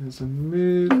 There's a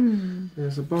move.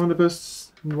 There's a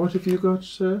Barnabas. And what have you got,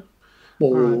 sir?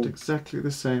 Well, All right. Exactly the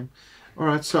same. All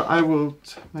right. So I will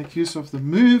make use of the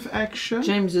move action.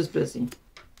 James is busy.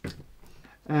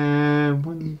 And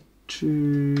 1,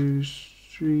 2,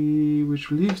 3,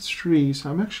 which leaves 3. So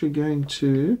I'm actually going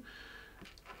to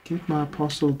get my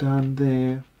apostle down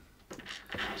there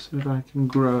so that I can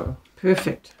grow.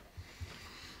 Perfect.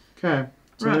 Okay,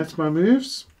 so Right. that's my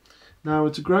moves. Now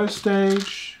it's a grow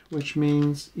stage, which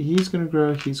means he's going to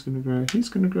grow, he's going to grow, he's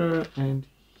going to grow, and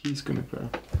he's going to grow.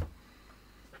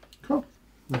 Cool.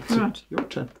 That's Right. it. Your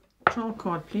turn. Trial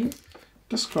card, please.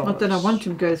 Discards. Not that I want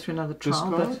him to go through another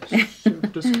trial, but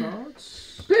Discards.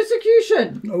 Discards.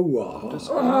 persecution. oh, wow.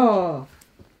 Oh,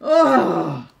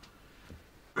 oh.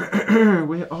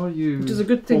 Where are you? Which is a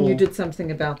good thing you Paul? did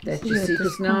something about that, you Yeah, see,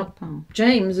 because now discount.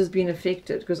 James has been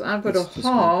affected, because I've got That's a this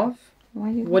half Why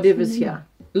you whatever's asking me? here.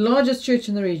 Largest church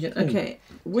in the region. Okay,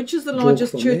 which is the Draw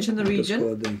largest from church there, in the region?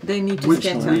 discard them. They need to Which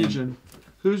scatter. region?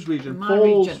 Whose region? My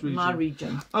Paul's region. My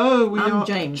region. Oh, we I'm are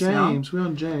James now. James. We're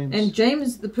on James. And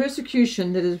James, the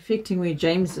persecution that is affecting where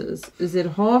James is that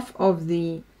half of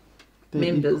the They're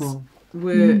members equal.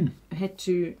 were had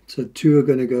to, So 2 are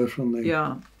going to go from there.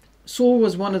 yeah. Saul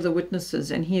was one of the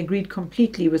witnesses, and he agreed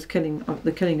completely with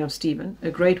the killing of Stephen. A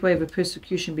great wave of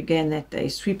persecution began that day,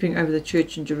 sweeping over the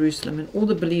church in Jerusalem, and all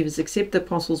the believers except the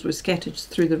apostles were scattered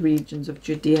through the regions of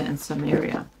Judea and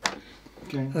Samaria.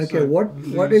 Okay, so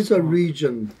what is a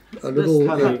region? A little,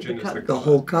 colour. Region is the the colour.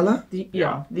 whole colour?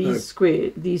 These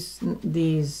square,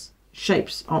 these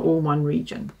shapes are all one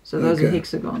region. So those are Okay.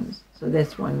 hexagons. So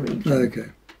that's one region. Okay.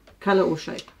 Color or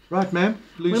shape. Right, ma'am.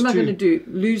 Lose What am I 2. going to do?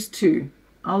 Lose 2.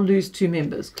 I'll lose 2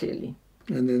 members, clearly.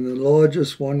 And then the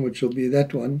largest one, which will be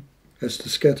that one, has to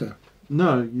scatter.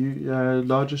 No, you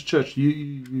largest church.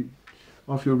 You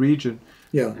of your region.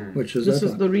 Yeah, which is This that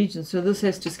is one. the region, so this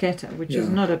has to scatter, which is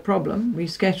Yeah. not a problem. We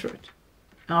scatter it.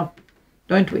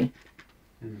 Don't we?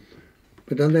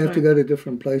 But don't they have to go to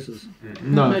different places?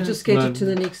 No, just scatter no. to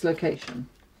the next location.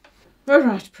 All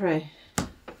right, pray.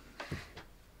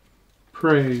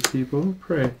 Pray, people,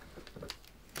 pray.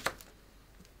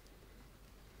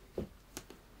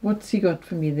 What's he got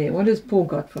for me there? What has Paul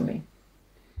got for me?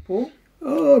 Paul?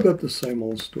 Oh, I've got the same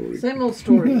old story. Same old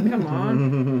story. Come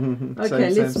on. Okay,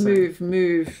 Same, let's same.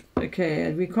 move.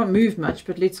 Okay, we can't move much,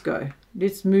 but let's go.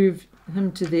 Let's move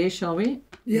him to there, shall we?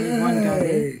 Leave one guy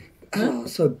there. Yay! Oh,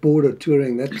 so bored of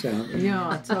touring that town. Yeah,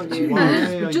 I tell you.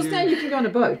 Why But are just you- now you can go on a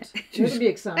boat. That'll be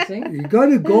exciting. You go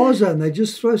to Gaza and they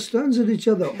just throw stones at each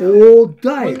other all day.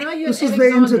 Well, now you're This in is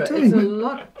their Alexandria. It's entertainment.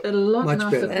 a lot Much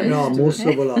nicer better. place No, to more be.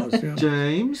 civilized. Yeah.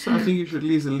 James, I think you should at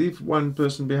least leave one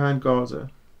person behind Gaza.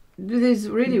 There's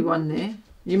really one there.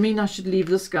 You mean I should leave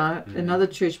this guy, another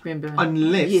church member?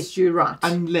 Unless- Yes, you're right.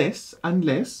 Unless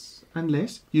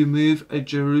you move a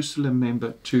Jerusalem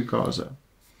member to Gaza.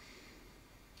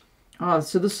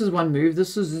 So this is one move.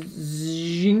 This is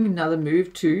zing, another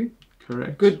move too.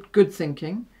 Correct. Good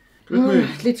thinking. Good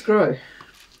move. Let's grow.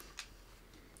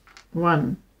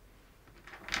 1,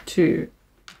 2,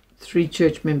 3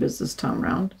 church members this time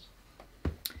round.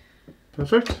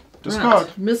 Perfect. Discard.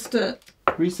 Right. Mr.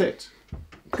 Reset.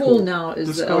 Paul now is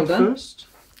the Discard elder. first.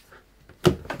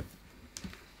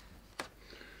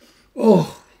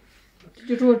 Oh, Did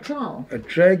you draw a trial? a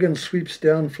dragon sweeps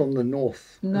down from the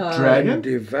north. No. And Dragon?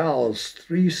 devours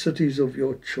 3 cities of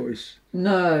your choice.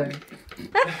 No.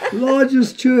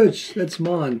 Largest church, that's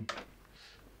mine.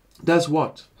 Does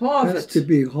what? Half Has it. to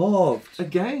be halved.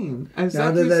 Again. Now,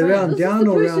 Exactly do they same. round This is down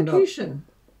the or round up? persecution.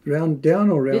 Round down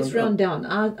or round Let's up? round down.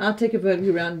 I'll take a vote. We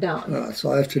round down. Right,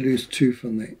 so I have to lose 2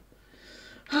 from there.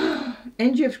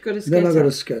 And you've got to Then I've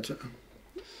got scatter. to scatter.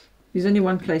 There's only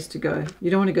one place to go. You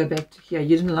don't want to go back to here.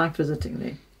 You didn't like visiting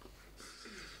there.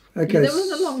 Okay, There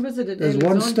was a long visit at does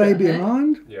one stay Alexandria, eh?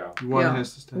 behind? Yeah. One Yeah.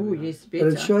 has to stay. Oh, there. yes, But better.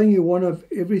 it's showing you one of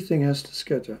everything has to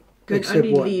scatter. Good, Except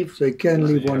only one. leave- So you can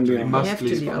leave You one have to behind. leave Must have to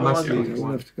leave. leave, Must otherwise You leave don't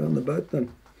one. have to go on the boat then.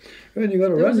 And you got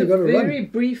to There run, was you a got to very run.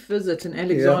 brief visit in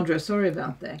Alexandria. Sorry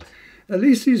about that. At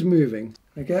least he's moving,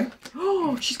 okay?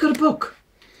 Oh, she's got a book.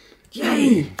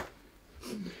 Yay!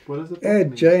 What does it Add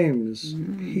mean? James,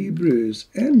 Hebrews,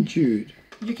 and Jude.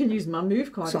 You can use my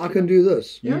move card. So if I you can want. do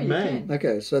this. Yeah, You you may. can.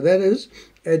 Okay, so that is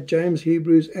add James,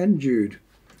 Hebrews, and Jude.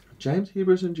 James,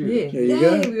 Hebrews, and Jude. Yeah. There you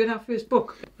Yay, go. we got our first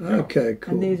book. Okay,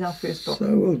 cool. And there's our first book.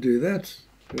 So we'll do that.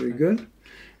 Very good.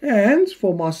 And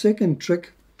for my second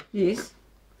trick, Yes.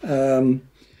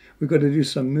 we've got to do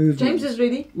some movement. James is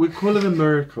ready. We call it a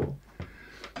miracle.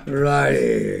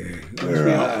 Righty. We are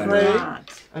Right. praying,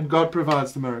 Right. and God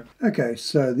provides the miracle. Okay,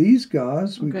 so these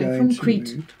guys we're Okay, going from to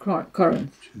Crete move to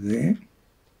Corinth. to there.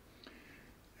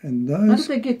 And How did those,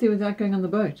 they get there without going on the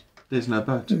boat? There's no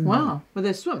boat. Wow. Well,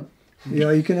 they swim.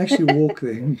 yeah, you can actually walk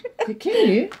there. Can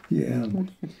you? Yeah.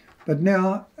 But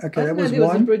now, okay, I that didn't know was there was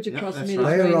a one. bridge Yeah, across the that's right.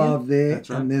 They Mediterranean. arrived there That's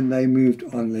right. and then they moved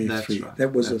on their That's 3. right.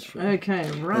 That was That's a 3.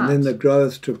 Okay, right. And then the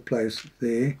growth took place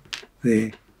there.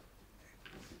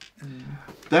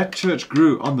 That church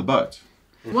grew on the boat.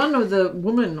 One of the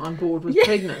women on board was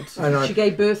pregnant. I know. She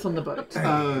gave birth on the boat.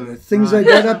 The things they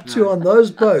got up to on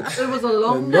those boats. It was a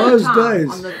long In those time.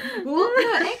 days. On the, well,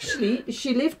 no, actually,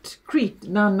 she left Crete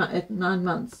at 9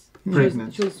 months.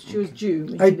 Pregnant. She was due.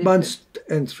 When she 8 left months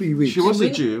and 3 weeks. She was a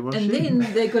When- Jew, was and she? then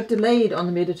they got delayed on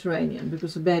the Mediterranean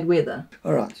because of bad weather.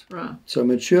 All right. Right. So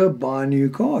mature, buy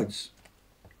new cards.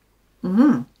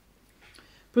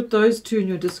 Put those two in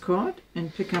your discard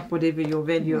and pick up whatever your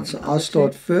value of So the I'll other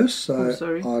start two. first. So Oh,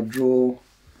 sorry. I think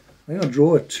I'll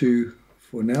draw a 2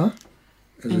 for now.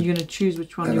 And you're going to choose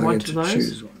which one and you I want get of to those.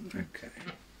 choose one. Okay.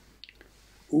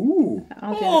 Ooh.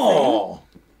 I'll do the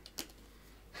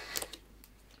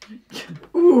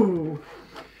Oh. Ooh.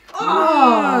 Oh,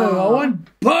 I want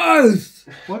both.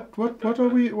 What are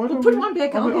we? What Well, are put we? one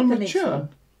back. Are I'll we get on the next mature? one.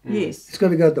 Yes. It's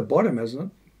going to go at the bottom, hasn't it?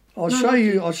 I'll No, show no,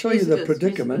 you. I'll show yes, you the it is. Yes, it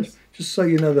predicament, is. just so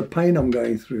you know the pain I'm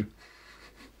going through.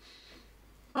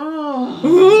 Oh.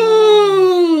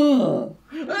 Oh!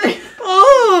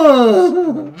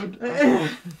 Oh,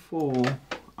 4.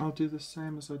 I'll do the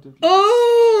same as I did.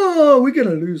 Oh! We're going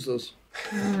to lose this.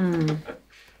 And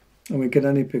we can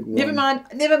only pick one. Never mind.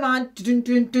 Never mind. Dun,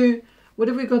 dun, dun. What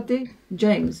have we got there?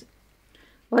 James.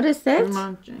 What is that? Never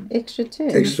mind, James. Extra 2.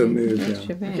 Extra move,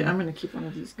 Extra yeah. move. Okay, I'm going to keep one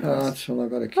of these guys. So I've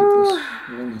got to keep this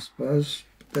one, I suppose.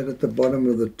 That at the bottom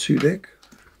of the 2 deck.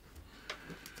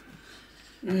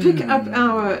 Pick up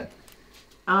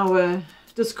our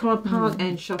discard pile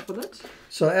and shuffle it.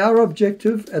 So our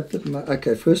objective at the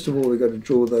okay. First of all, we've got to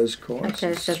draw those cards.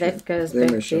 Okay, so that goes Then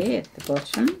back we shuffle. there at the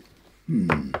bottom.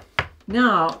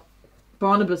 Now,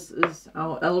 Barnabas is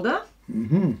our elder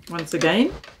once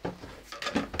again,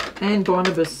 and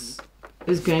Barnabas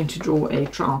is going to draw a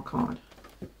trial card.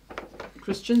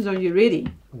 Christians, are you ready?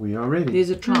 We are ready. There's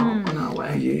a trial on our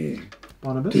way. Yeah.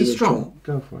 Barnabas, Do He's the strong.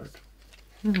 go for it.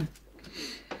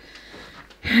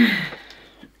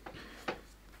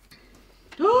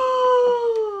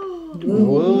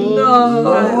 No!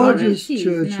 Largest Jeez,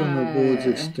 church on the board's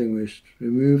no. extinguished.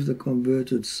 Remove the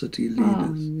converted city Oh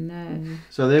leaders. no.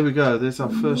 So there we go. There's our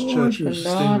first church The extinguished.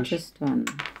 largest one.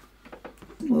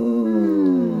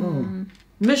 Oh,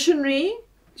 Missionary.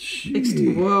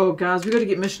 gee. Whoa, guys, we've got to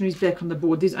get missionaries back on the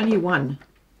board. There's only one.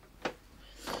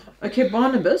 Okay,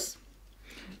 Barnabas,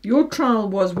 your trial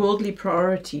was worldly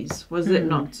priorities, was it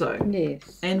not so?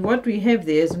 Yes. And what we have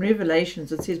there is in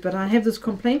Revelations, it says, "But I have this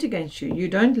complaint against you. You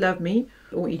don't love me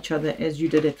or each other as you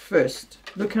did at first.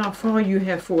 Look how far you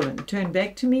have fallen. Turn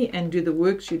back to me and do the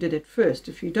works you did at first.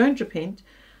 If you don't repent,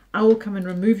 I will come and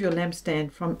remove your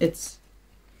lampstand from its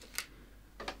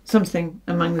something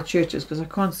among the churches," because I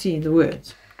can't see the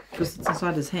words because it's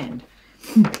inside his hand.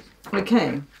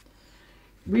 Okay.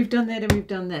 We've done that and we've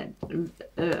done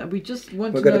that. We just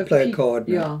want We're to going know to play a peop- card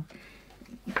now.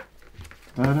 Yeah.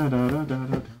 Da, da, da, da, da,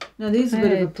 da. Now there's a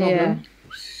bit of a Oh, dear. problem.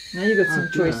 Now you've got some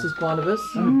Oh, dear. choices, Barnabas.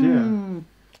 Oh dear. I You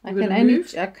can gonna only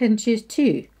move? I can choose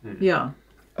 2. Yeah.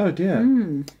 Oh dear.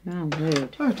 Oh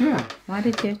word. Oh dear. Why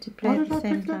did you have to play Why at did the I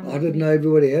same pick that time? I with didn't me? know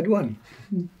everybody had one.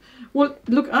 Well,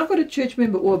 look, I've got a church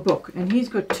member or a book, and he's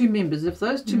got 2 members. If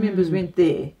those 2 members went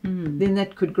there, then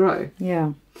that could grow.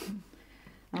 Yeah.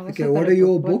 I also Okay, got what a are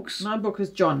your book. books? My book is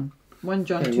John. 1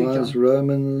 John, Okay, 2 mine's John.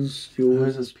 Romans, yours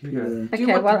Yours is is Peter. Peter. Do Okay,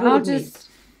 what the well board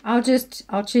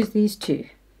I'll choose these 2.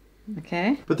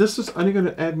 Okay. But this is only going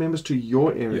to add members to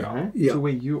your area, Yeah. eh? Yeah. To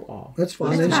where you are. That's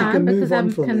fine. That's Then she Fine, can move because on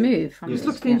I from can there. move from Yes. Just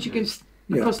this, look, then yeah. she can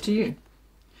Yeah. across to you.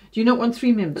 Do you not want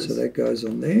 3 members? So that goes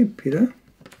on there, Peter.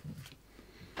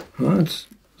 Right. So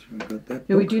we've got that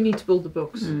Yeah, we book. do need to build the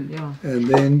books. Yeah. And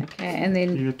then Okay, and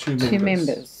then You have 2 members. 2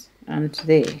 members onto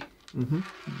there.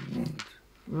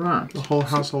 Right. The whole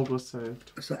household was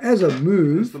saved. so as a Praise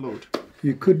move, the Lord.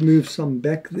 you could move some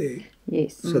back there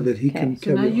Yes. so that he Okay. can So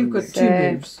carry now you've on got there.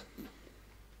 2 moves.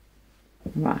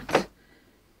 Right.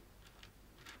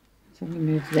 So we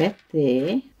move that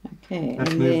there. Okay. That's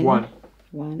and move then 1.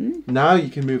 1. Now you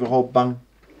can move a whole bung.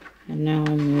 And now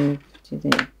I move to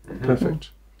there. Perfect.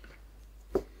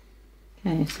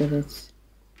 Okay, so that's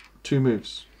 2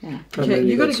 moves. yeah. And Okay, then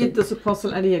you've got to got get this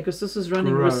apostle out of here because this is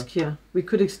running Grow. risk here. We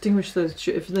could extinguish those.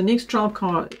 If the next trial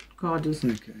card is.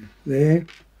 some- Okay. There,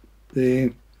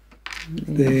 there,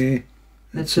 there.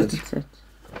 That's That's it. it. That's it.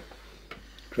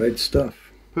 Great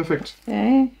stuff. Perfect.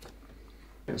 Okay.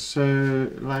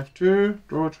 So, life 2,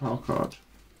 draw a trial card.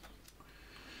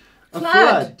 A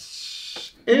Flood.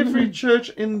 Every church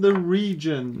in the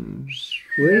region.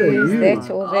 Where are Is you? that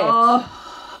all that? Oh,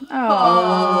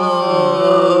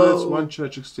 Oh, that's 1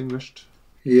 church extinguished.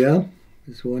 Yeah,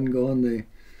 there's one gone there.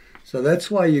 So that's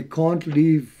why you can't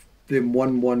leave them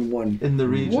 1-1-1. In the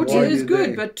region. water Why is do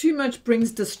good, they? but too much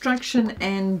brings destruction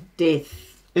and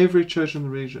death. Every church in the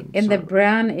region. In So, the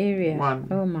brown area. 1,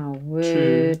 Oh my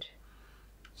word.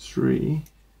 3.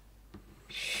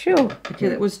 Sure. Okay,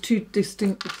 that was 2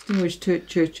 extinguished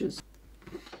churches.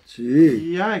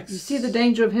 Gee. Yikes. You see the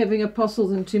danger of having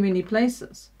apostles in too many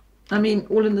places. I mean,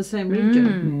 all in the same region.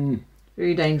 Mm.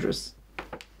 Very dangerous.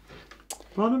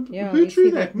 Pardon? Yeah, Who we drew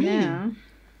see that? Me. now.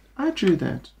 I drew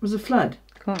that. It was a flood.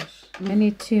 Gosh, I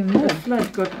need 2 more. The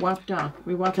flood got wiped out.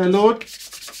 We wiped Okay, this- Lord.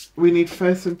 We need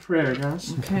faith and prayer,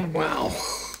 guys. Okay. Wow.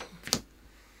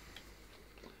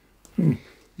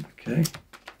 Okay.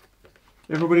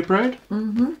 Everybody prayed?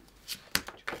 Mm-hmm.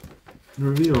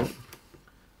 Reveal.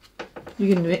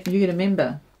 You get a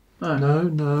member. Oh. No,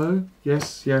 no.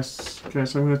 Yes, yes. Okay,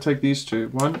 so I'm going to take these two.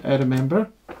 One, add a member.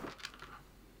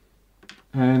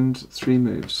 And 3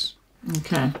 moves.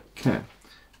 Okay. Okay.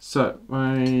 So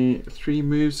my 3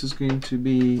 moves is going to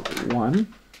be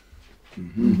 1.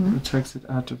 Mm-hmm. It takes it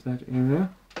out of that area.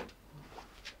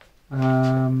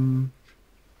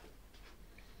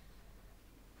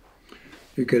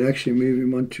 You could actually move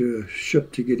him onto a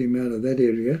ship to get him out of that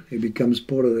area. He becomes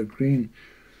part of the green.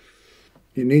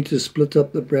 You need to split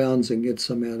up the browns and get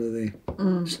some out of there.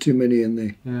 There's too many in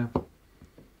there. Yeah.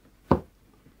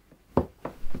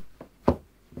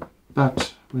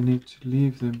 But we need to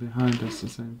leave them behind us at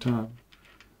the same time.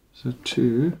 So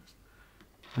 2,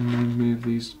 and then move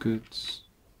these goods.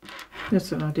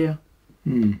 That's an idea.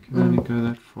 Hmm. Can only go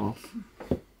that far.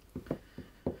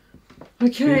 3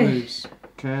 Okay. moves.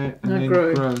 Okay, and Now then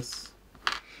grow. growth.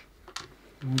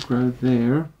 We'll grow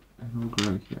there, and we'll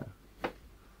grow here.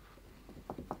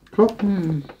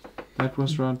 Cool. That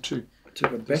was round 2. I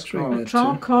took a battery Discard. in A that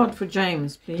trial too. card for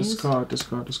James, please. Discard,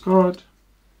 discard, discard.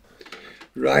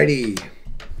 Righty.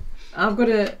 I've got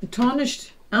a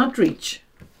tarnished outreach.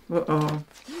 Uh-oh.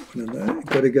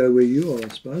 Got to go where you are, I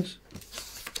suppose.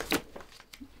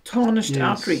 Tarnished Yes.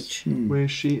 outreach. Where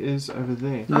she is over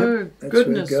there. Oh, that's where it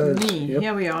goodness goes. me. Yep.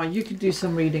 Here we are. You can do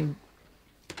some reading.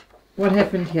 What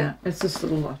happened here? It's this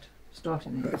little lot.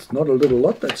 Starting there. That's not a little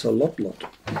lot, that's a lot.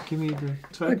 Give me the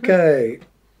token. Okay.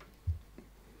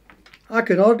 I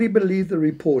can hardly believe the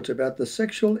report about the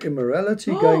sexual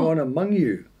immorality going on among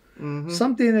you.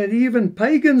 Something that even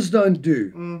pagans don't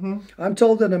do. I'm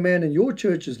told that a man in your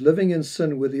church is living in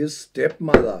sin with his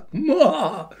stepmother.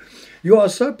 You are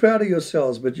so proud of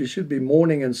yourselves, but you should be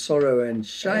mourning in sorrow and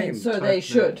shame. And so they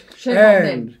should. Shame on them.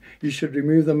 And you should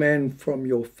remove the man from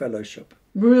your fellowship.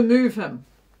 Remove him.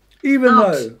 Even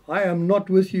Out. though I am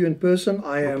not with you in person,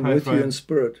 I am Okay, with you fine. in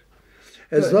spirit.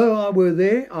 As Good. though I were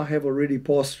there, I've already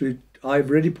passed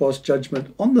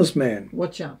judgment on this man.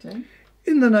 Watch out, eh?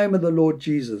 In the name of the Lord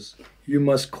Jesus, you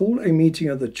must call a meeting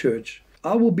of the church.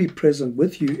 I will be present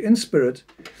with you in spirit,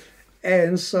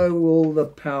 and so will the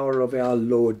power of our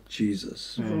Lord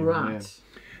Jesus. Right.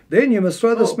 Then you must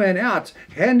throw this Oh. man out,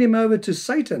 hand him over to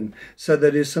Satan, so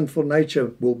that his sinful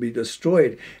nature will be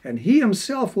destroyed, and he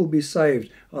himself will be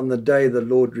saved on the day the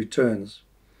Lord returns.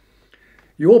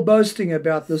 Your boasting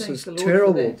about this Thank is the Lord for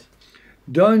terrible. that.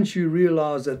 Don't you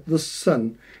realize that this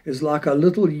sin is like a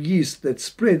little yeast that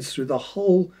spreads through the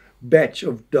whole batch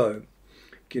of dough?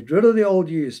 Get rid of the old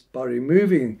yeast by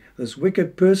removing this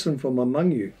wicked person from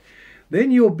among you. Then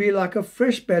you'll be like a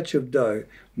fresh batch of dough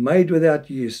made without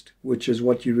yeast, which is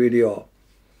what you really are.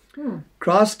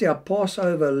 Christ, our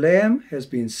Passover lamb, has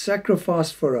been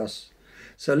sacrificed for us.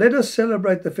 So let us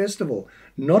celebrate the festival,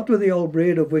 not with the old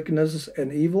bread of wickedness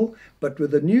and evil, but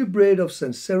with the new bread of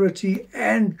sincerity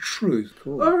and truth.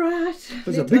 Cool. All right. It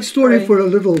was a big story for a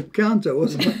little counter,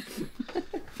 wasn't it?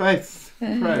 Faith.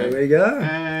 There Pray. we go.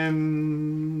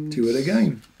 And Do it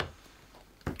again.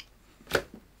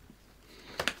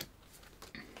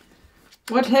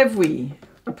 What have we,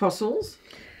 apostles?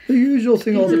 The usual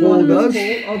thing old Paul Paul does. Paul.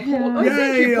 Oh, thank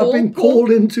Yay, you, Paul. I've been Paul.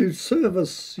 called into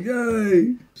service.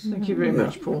 Yay. Thank you very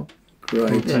much, Paul. We'll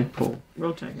Great. take Paul.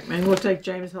 We'll take it. And we'll take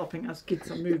James helping us get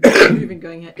some moving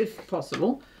going here, if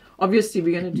possible. Obviously,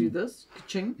 we're going to do this.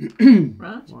 Ka-ching.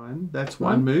 Right? 1. That's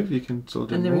One. 1 move. You can still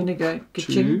do And then we're more. going to go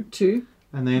ka-ching, 2.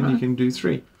 And then you Right. can do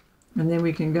 3. And then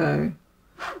we can go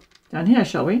down here,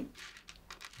 shall we?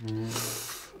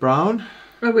 Brown.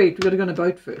 Oh, wait. We've got to go on a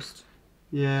boat first.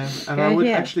 Yeah, and Go I would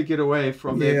here. actually get away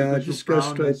from there. Yeah, because just your go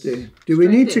brown straight is- there. Do we Straight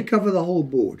need there. to cover the whole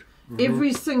board?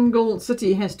 Every single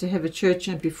city has to have a church,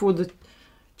 and before the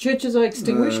churches are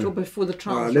extinguished or before the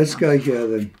trials. All right, let's go here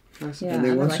then. Yeah, And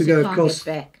then once otherwise we you go can't across-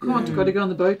 get back. Can't. Got to go on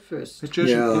the boat first. The church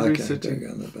Yeah, in every okay, city. don't go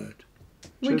on the boat.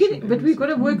 We're Church getting, in but every we've got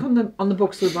to work on the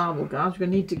books of the Bible, guys. We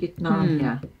need to get down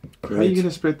here. How are you Great. going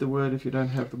to spread the word if you don't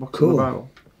have the box Cool. of the Bible?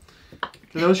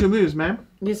 So those your moves, ma'am.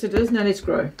 Yes, it is. Now let's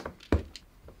grow.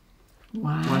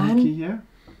 One key One, here.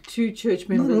 2 church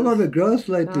Not members. a lot of growth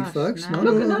lately, Gosh, folks. no. Not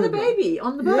Look, a lot another of... baby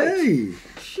on the boat. Yay!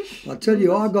 I tell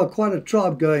you, I've got quite a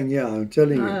tribe going here, I'm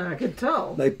telling you. I can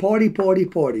tell. They party.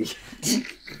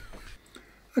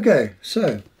 Okay,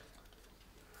 so.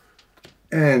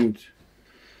 And.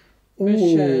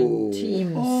 Mission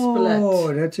team Oh,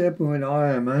 split. that's happened when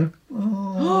I am, eh?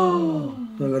 Oh,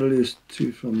 I've got to lose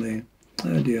 2 from there.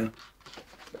 Oh dear.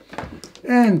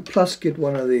 And plus get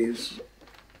one of these.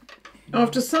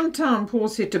 After some time, Paul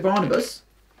said to Barnabas,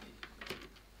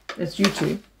 That's you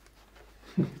two.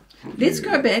 Let's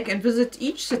go back and visit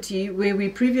each city where we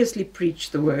previously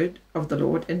preached the word of the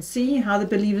Lord and see how the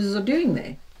believers are doing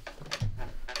there.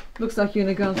 Looks like you're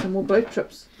going to go on some more boat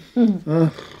trips.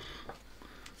 Oh.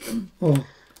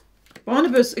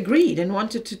 Barnabas agreed and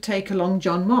wanted to take along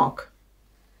John Mark.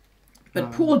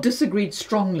 But Paul disagreed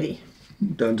strongly,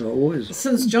 Don't I always?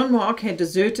 since John Mark had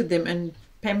deserted them in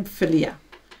Pamphylia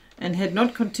and had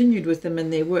not continued with them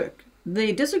in their work.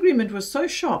 The disagreement was so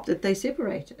sharp that they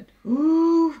separated.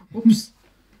 Oops.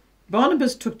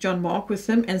 Barnabas took John Mark with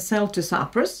him and sailed to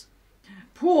Cyprus.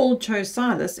 Paul chose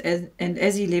Silas, and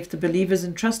as he left, the believers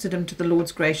entrusted him to the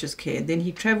Lord's gracious care. Then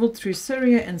he travelled through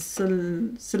Syria and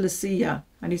Cilicia.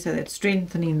 How do you say that?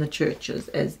 Strengthening the churches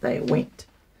as they went.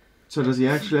 So does he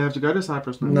actually have to go to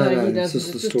Cyprus now? No, he it's doesn't. just It's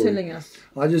the just story. telling us.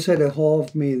 I just had to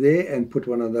halve me there and put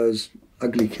one of those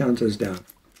ugly counters down.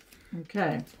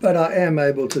 Okay. But I am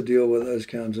able to deal with those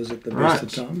counters at the best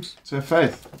of Right. times. So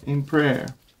faith in prayer.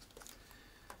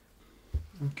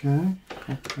 Okay.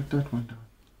 I'll put that one down.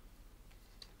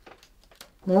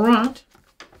 All right.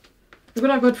 Look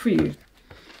what I got for you.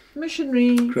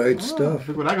 Missionary. Great stuff.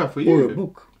 Look what I got for Or you. a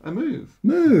book. A move.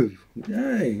 Move.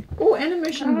 Yay. Oh,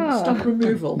 animation stop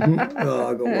removal. Oh,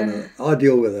 I got one of I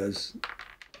deal with those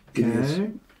idiots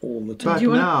Okay. all the time. But Do you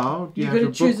wanna- now, do you you have a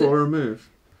gotta choose book it. or a move?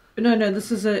 No,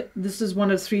 this is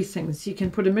one of three things. He can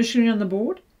put a missionary on the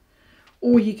board,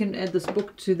 or he can add this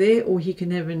book to there, or he can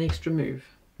have an extra move.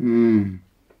 Only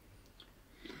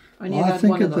I allowed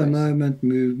think one at of the those. moment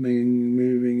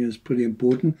moving is pretty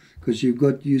important because you've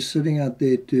got you sitting out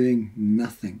there doing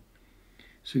nothing.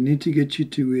 So we need to get you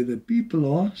to where the people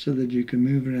are so that you can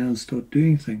move around and start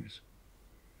doing things.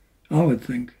 I would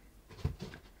think.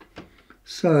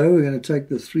 So we're going to take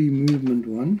the 3 movement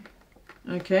one.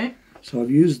 Okay. So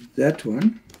I've used that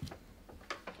one.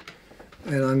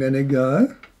 And I'm going to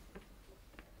go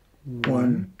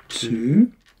 1,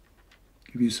 2.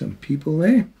 Give you some people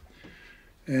there.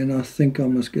 And I think I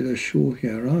must get a shore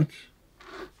here, right?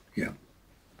 Yeah.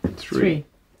 3.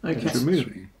 Okay. That's your move.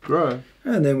 3. Grow.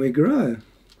 And then we grow.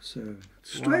 So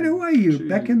straight 1, away you're 2,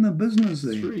 back in the business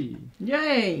there. 3.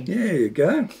 Yay! There you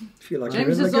go. Feel like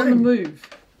James you're is in the on the game. move.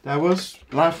 That was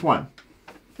life 1.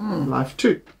 Life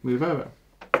 2. Move over.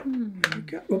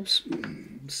 Okay. Oops.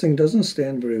 This thing doesn't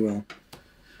stand very well.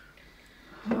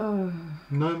 No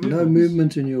movement. No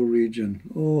movement in your region.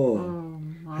 Oh.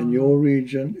 And your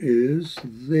region is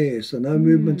there. So no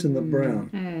movement in the brown.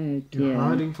 Oh You're dear.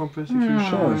 hiding from persecution.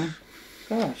 Gosh.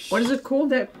 Gosh. What is it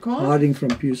called, that card? Hiding from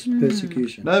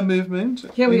persecution. No movement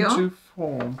Here we into are.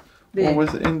 form There. or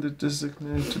within the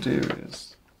designated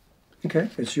areas. Okay.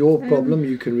 It's your problem.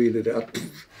 You can read it out.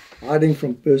 Hiding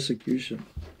from persecution.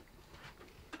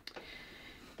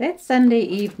 That Sunday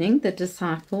evening, the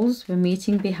disciples were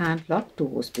meeting behind locked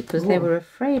doors because they were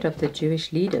afraid of the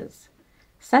Jewish leaders.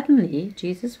 Suddenly,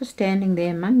 Jesus was standing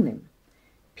there among them.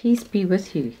 "Peace be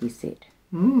with you," he said.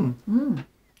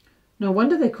 No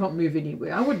wonder they can't move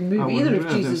anywhere. I wouldn't move I either wouldn't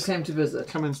if either. Jesus came to visit.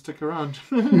 Come and stick around.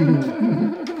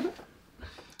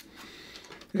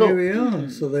 There we are.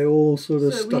 So they all sort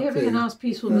of So stuck we're having there. a nice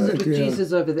peaceful visit with dear.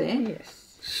 Jesus over there.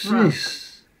 Yes.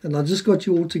 Jeez. And I just got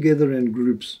you all together in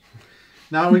groups.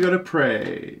 Now we got to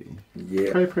pray.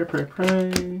 Yeah. Pray, pray, pray,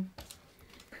 pray.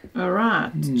 All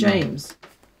right, James.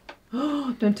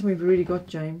 Oh, don't tell me we've already got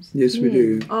James. Yes, we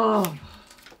do. Oh,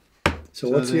 So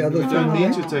what's the then other we thing? don't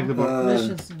need there? to take the book.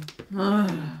 missions.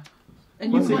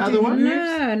 And What's the can't other do one? moves?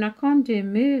 No, and I can't do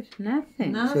move,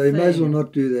 nothing. Nothing. So you may as well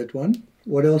not do that one.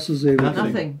 What else is there?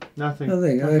 Nothing. Nothing.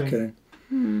 Nothing. Okay.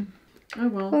 Oh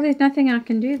well. Well, there's nothing I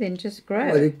can do then, just grow.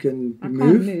 Well, you can I can't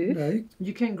move. move. No,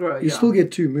 You can grow. you yeah. still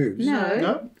get 2 moves. No,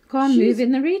 No? can't She's- move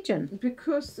in the region.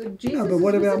 Because Jesus. No, but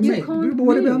what is about with me? you. can't But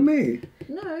what about move. me?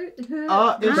 No, her.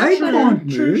 It's They true.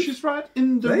 can't True, move. she's right.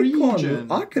 In the They can't region.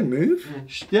 move. I can move.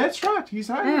 That's right. He's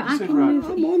I 100% can right. move.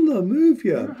 I'm on the move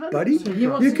here, You're buddy. 100% He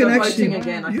wants You to can go actually, boating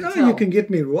again, I can you tell. can get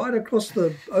me right across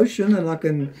the ocean, and I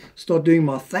can start doing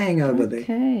my thing over there.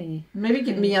 Okay. Maybe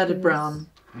get me out of Brown.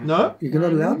 No? You're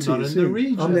not allowed to. Not you in see. the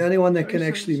region. I'm the only one that can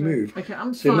actually move. Okay,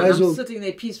 I'm So you fine. may as I'm well- sitting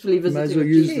there peacefully You visiting. may as well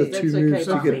with use Jesus. the That's 2 okay moves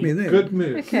to by get me there. Good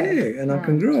move. Okay. Yeah, and I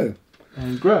can grow.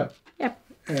 And grow.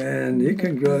 And you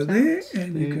can grow there,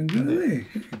 and you can grow there. There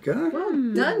you go.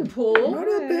 Well done, Paul. Not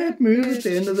a bad move at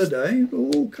the end of the day. It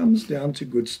all comes down to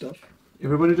good stuff.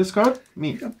 Everybody discard?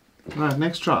 Me. Right,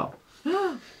 next trial.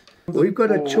 We've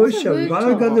got a choice here. We've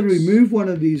either got to cards. remove one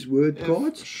of these word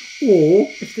cards, or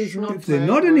If there's not. if there are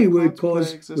not any word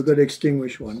cards cards, play we've got to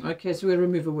extinguish one. Okay, so we'll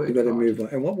remove a word. We've got to card. move on.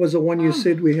 And what was the one you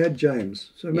said we had,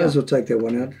 James? So we may as well take that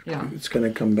one out. Yeah. It's going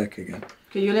to come back again.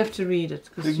 Okay, you'll have to read it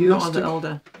because The you are the Gnostic-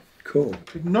 elder. Cool.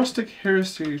 Gnostic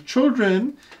heresy.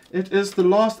 Children, it is the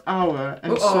last hour,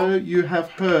 and so you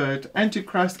have heard.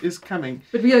 Antichrist is coming.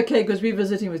 But we're okay because we're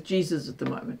visiting with Jesus at the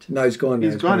moment. No, he's gone now.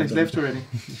 He's gone. He's left already.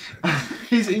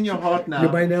 He's in your heart now. You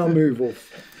may now move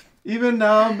off. Even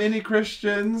now, many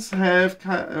Christians have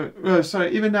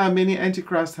even now, many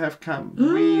antichrists have come.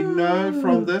 We know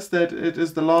from this that it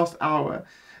is the last hour.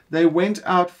 They went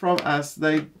out from us.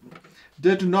 They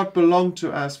did not belong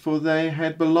to us, for they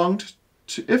had belonged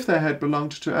to, if they had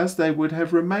belonged to us, they would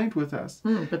have remained with us.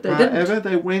 But they However, didn't.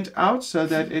 they went out so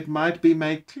that it might be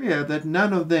made clear that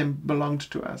none of them belonged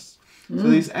to us. So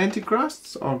these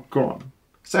antichrists are gone.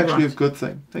 It's actually a good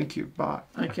thing. Thank you. Bye.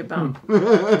 Okay, bye.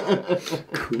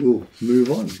 Cool.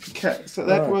 Move on. Okay, so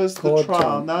that Right, was the card trial.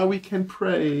 time. Now we can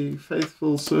pray,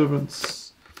 faithful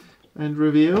servants, and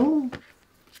reveal.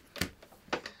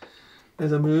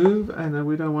 There's a move, and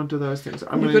we don't want to do those things.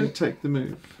 I'm You've going to got- take the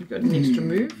move. You've got an extra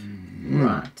move.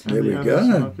 Right. And There we the others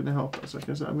go. are not going to help us.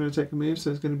 Okay, so I'm going to take a move. So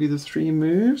it's going to be the 3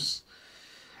 moves.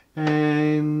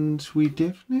 And we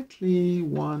definitely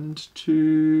want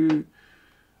to...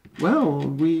 Well,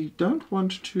 we don't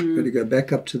want to... Got to go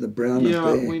back up to the brown Yeah,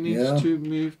 up there. we need Yeah. to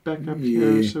move back up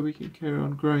here Yeah. so we can carry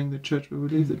on growing the church. But we'll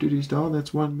leave the duties down.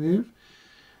 That's one move.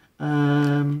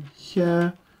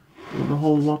 Here, well, the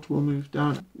whole lot will move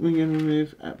down. We're going to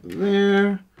move up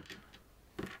there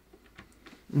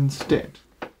instead.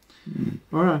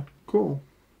 All right, cool.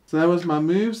 So that was my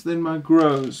moves. Then my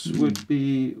grows would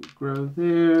be grow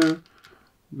there, and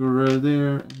grow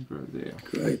there.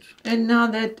 Great. And now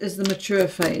that is the mature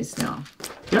phase now.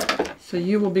 Yep. So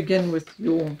you will begin with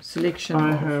your selection.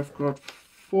 I of- have got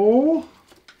 4.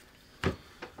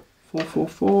 4, 4,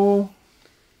 4.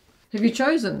 Have you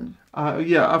chosen?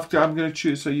 Yeah, I'm going to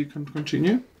choose, so you can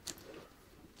continue.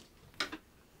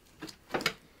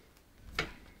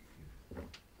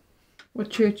 What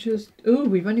churches? Oh,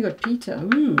 we've only got Peter.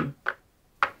 Ooh.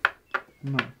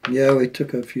 No. Yeah, we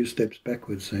took a few steps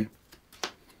backwards there.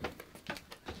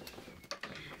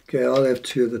 Okay, I'll have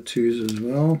 2 of the 2s as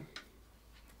well.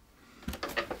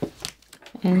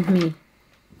 And me.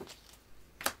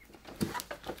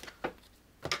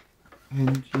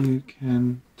 And you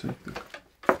can take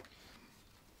the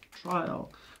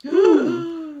trial.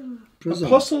 Prison.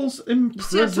 Apostles in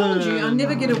See, I prison. told you, I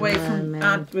never get away from man.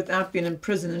 out without being in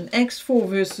prison. In Acts 4,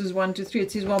 verses 1 to 3,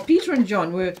 it says, while Peter and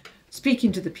John were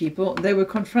speaking to the people, they were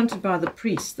confronted by the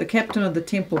priests, the captain of the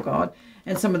temple guard,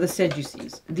 and some of the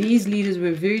Sadducees. These leaders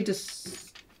were very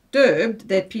disturbed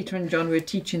that Peter and John were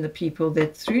teaching the people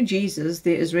that through Jesus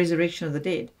there is resurrection of the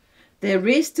dead. They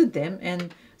arrested them,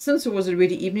 and since it was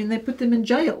already evening, they put them in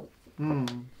jail.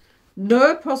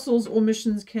 No apostles or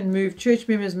missions can move. Church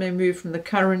members may move from the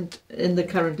current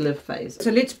live phase.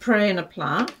 So let's pray and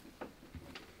apply.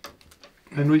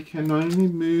 And we can only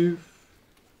move.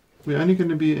 We're only going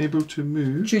to be able to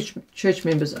move. Church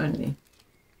members only.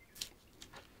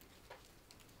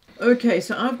 Okay,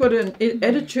 so I've got an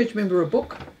added church member a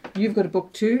book. You've got a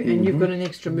book too, and you've got an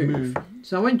extra move.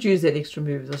 So I won't use that extra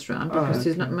move this round because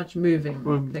there's not much moving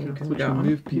Well, thing can we go can on.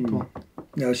 move people.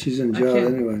 No, she's in jail Okay.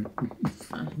 anyway.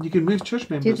 You can move church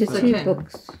Do members. the though. 2 Okay.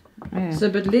 books. Yeah. So,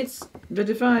 but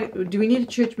do we need a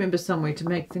church member somewhere to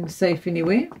make things safe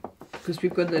anywhere? Because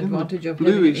we've got the In the advantage of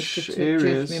having an bluish extra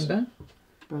areas. church member.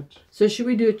 But So should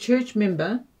we do a church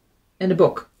member and a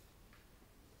book?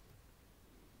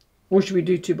 Or should we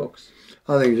do 2 books?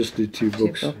 I think just do 2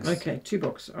 books. books. Okay, 2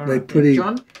 books. All They're right. pretty-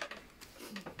 John?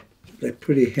 They're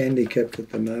pretty handicapped at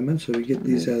the moment, so we get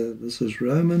these out. This is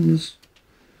Romans.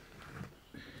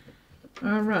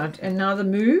 All right. And now the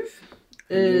move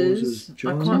And yours is is I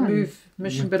John. can't move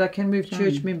mission, but I can move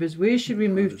church members. Where should we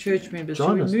move church members?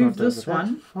 John Should is we move not this over that.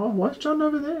 one? Oh, why's John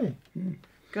over there?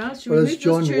 Guys, should Well, we it's move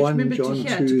John this church 1, member John to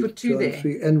here 2, to put 2 John there?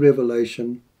 3, and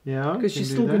Revelation. Yeah. Because she can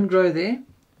do still that. can grow there.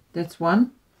 That's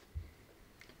 1.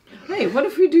 Hey, what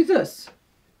if we do this?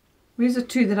 Where's a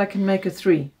 2 that I can make a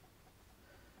 3?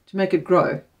 To make it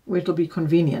grow, where it'll be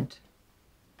convenient.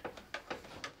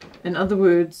 In other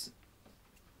words,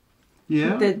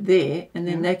 Yeah. put that there, and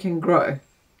then they can grow.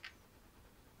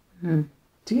 To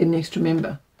get an extra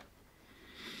member.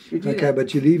 Should we do Okay, that?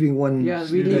 but you're leaving one. Yeah,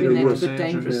 we're Yeah, leaving that a that's bit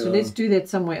dangerous. So Yeah. let's do that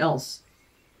somewhere else.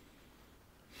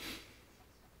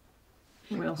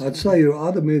 Where else? I'd say you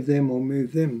either move them or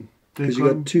move them. They Because you've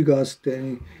can't- got 2 guys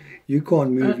standing. You can't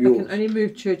I move can yours. only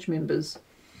move church members.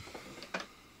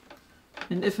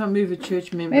 And if I move a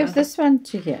church member... Move this one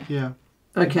to here. Yeah.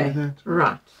 Okay, do that.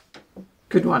 right.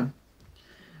 Good one.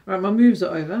 Right, my moves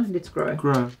are over. Let's grow.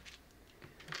 Grow.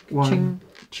 1, Ching,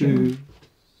 2,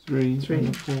 3, Three.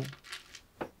 and 4.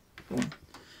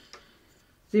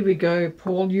 There we go.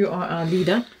 Paul, you are our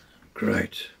leader.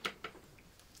 Great.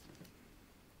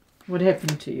 What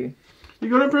happened to you? You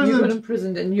got You got imprisoned.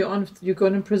 imprisoned, and you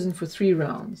got imprisoned for 3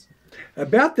 rounds.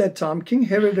 About that time, King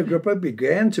Herod Agrippa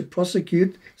began to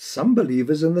prosecute some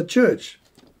believers in the church.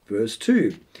 Verse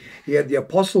 2. He had the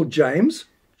apostle James,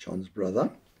 John's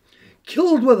brother,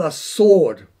 killed with a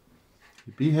sword.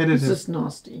 He beheaded It's him. just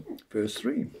nasty. Verse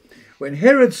 3. When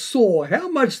Herod saw how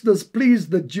much this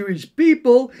pleased the Jewish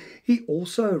people, he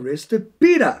also arrested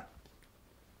Peter.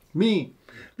 Me.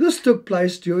 This took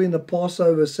place during the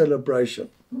Passover celebration.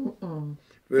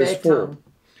 Verse Bad 4. time.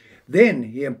 Then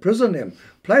he imprisoned him,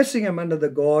 placing him under the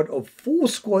guard of 4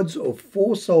 squads of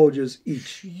 4 soldiers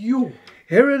each. You.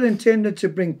 Herod intended to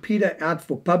bring Peter out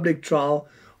for public trial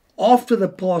after the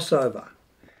Passover.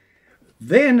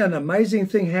 Then an amazing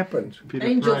thing happened. Peter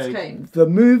Angels prayed. came. The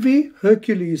movie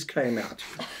Hercules came out.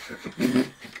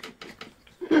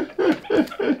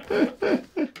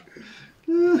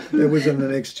 That was in the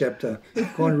next chapter.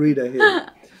 Can't read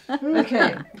ahead.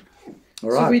 Okay,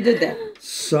 All so we right. did that.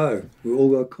 So we all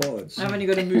got cards. I've only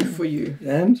got to move for you.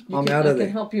 And You I'm can- out I of can there.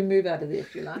 help you move out of there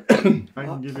if you like. I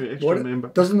can give you an extra What, member.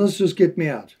 doesn't this just get me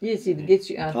out? Yes, it gets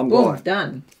you out. I'm Boom, gone.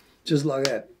 done. Just like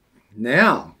that.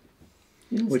 Now.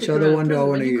 You didn't Which stick other around one do I prison,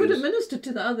 wanna but you could use? administer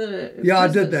to the other. Yeah, I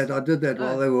did prisoners. that. I did that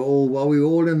while Oh. they were all we were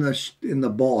all in the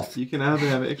bath. You can either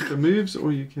have extra moves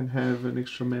or you can have an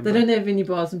extra member. They don't have any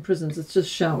bars in prisons. It's just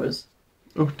showers.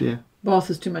 Oh dear. Bath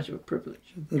is too much of a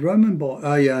privilege. The Roman bath.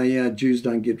 Oh yeah. Jews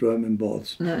don't get Roman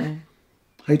baths. No.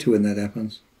 Hate it when that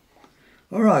happens.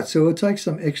 All right, so we'll take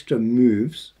some extra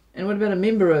moves. And what about a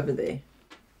member over there?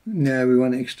 No, we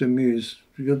want extra moves.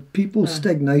 We've got people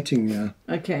stagnating now.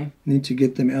 Okay. Need to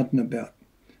get them out and about.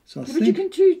 So I But you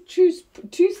think, can choose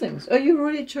 2 things. Oh, you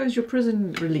already chose your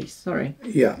prison release. Sorry.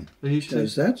 yeah, So you should-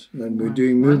 shows that. Then we're Right.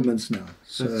 doing One. movements now.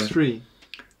 So, That's 3.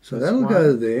 so that's that'll one.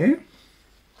 go there.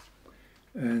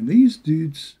 And these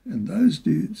dudes and those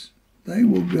dudes, they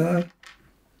will go.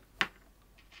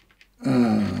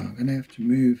 I'm going to have to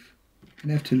move. I'm going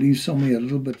to have to leave somewhere a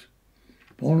little bit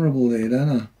vulnerable there, don't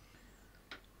I?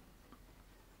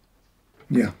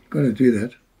 Yeah, got to do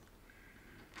that.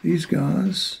 These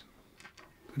guys,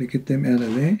 got to get them out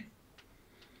of there.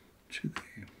 To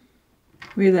there.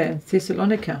 Where they?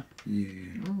 Thessalonica. Yeah.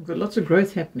 Oh, got lots of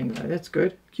growth happening though. That's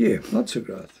good. Yeah, lots of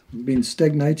growth. We've been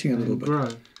stagnating a little bit. Grow.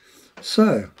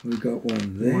 So, we've got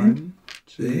one there, 1,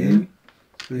 there, 2,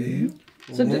 3.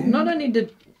 So not only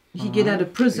did he get out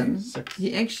of prison, 6.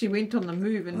 he actually went on the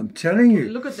move and I'm telling you.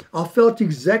 look at the, I felt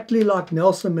exactly like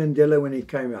Nelson Mandela when he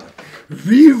came out.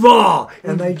 Viva!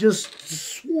 And they just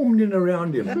swarmed in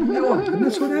around him. Yeah, and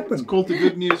that's what It's happened. called the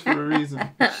good news for a reason.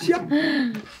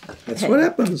 Yeah. That's what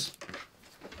happens.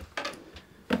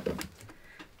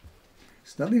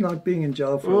 It's nothing like being in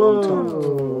jail for a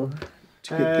long time.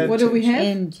 To get the what do we attention.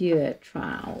 have? Endure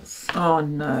trials. Oh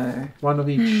no. One of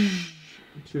each.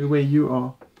 To where you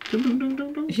are. Dun, dun, dun,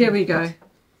 dun, dun. Here we go.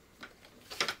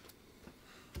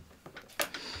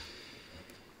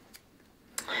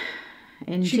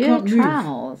 Endure can't move.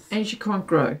 trials. And she can't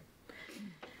grow.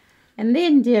 And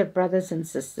then, dear brothers and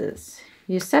sisters,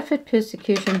 you suffered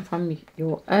persecution from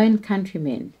your own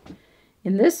countrymen.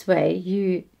 In this way,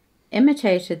 you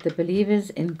imitated the believers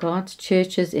in God's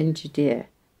churches in Judea,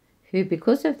 who,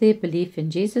 because of their belief in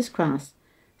Jesus Christ,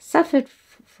 suffered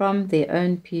from their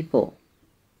own people,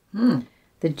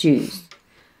 the Jews.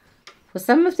 For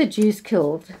some of the Jews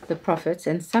killed the prophets,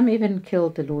 and some even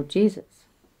killed the Lord Jesus.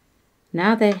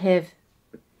 Now they have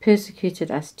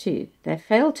persecuted us too. They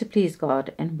fail to please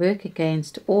God and work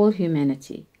against all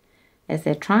humanity, as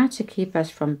they try to keep us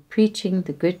from preaching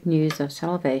the good news of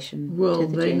salvation Well, to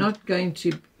the they're Gentiles. not going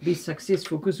to be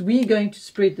successful because we're going to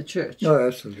spread the church. No,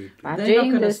 absolutely. By They're not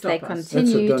doing gonna this, they stop us.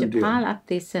 continue That's a to done deal. pile up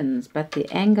their sins, but the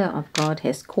anger of God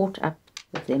has caught up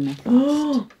with them at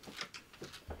last.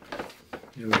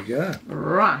 Here we go.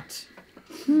 Right.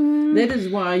 That is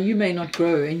why you may not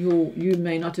grow and you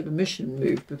may not have a mission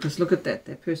move because look at that,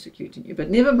 they're persecuting you.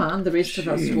 But never mind, the rest of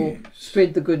us will Jeez.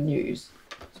 spread the good news.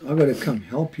 So I've got to come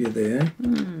help you there.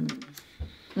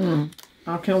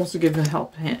 I can also give a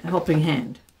helping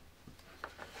hand.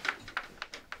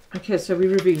 Okay, so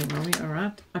we're revealing, are we? All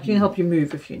right. I can help you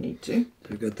move if you need to. So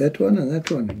we've got that one and that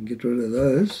one. You can get rid of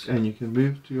those. And you can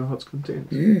move to your heart's content.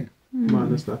 Yeah.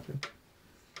 Minus nothing.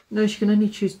 No, she can only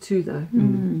choose 2 though.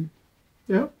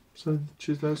 Yeah. So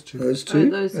choose those 2. Those two.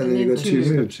 those and and then you've then got two.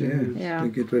 2 moves. Two Yeah. moves. Yeah. To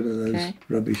get rid of those Okay.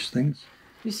 rubbish things.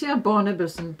 You see how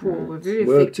Barnabas and Paul were very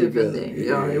Work effective in together, there.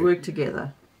 yeah. Yeah, they work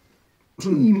together.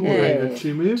 Teamwork. Okay, Okay.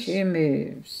 2 moves. 2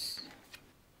 moves.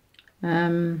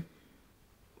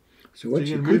 So what So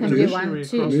you you could can do do move one, the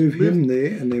two. missionary across. move him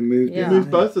there and then move Yeah. down Move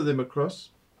there. both of them across.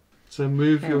 So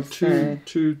move your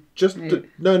two just no.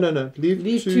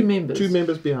 Leave two members. 2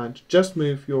 members behind. Just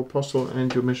move your apostle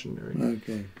and your missionary.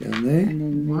 Okay, down there. And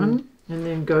then One, and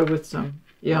then go with some.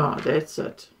 Yeah, that's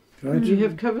it. Right. You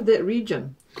have covered that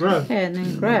region. Grow. Okay, and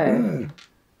then grow.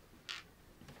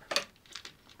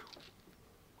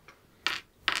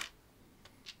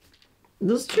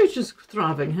 This church is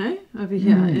thriving, hey, over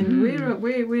here. And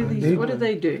where these? What are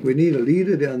they doing? We need a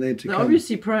leader down there to They're come.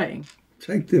 obviously praying.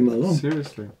 Take them along.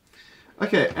 Seriously.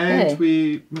 Okay, and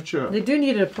we mature. They do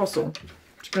need an apostle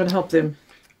to go and help them.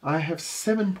 I have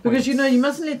 7 points. Because you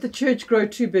mustn't let the church grow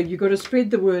too big. You've got to spread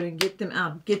the word and get them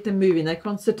out, get them moving. They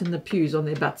can't sit in the pews on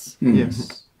their butts.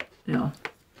 Yes. Yeah.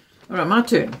 All right, my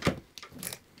turn.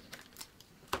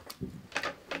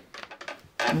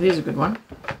 There's a good one.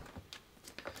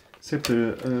 Except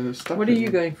the stuff. What are you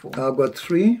going for? I've got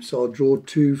 3, so I'll draw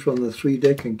 2 from the 3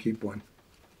 deck and keep 1.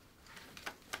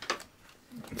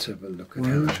 Let's have a look at Why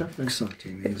are you how shuffling?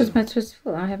 exciting these Because are. my was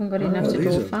full. I haven't got enough to these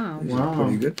draw are- 5. These are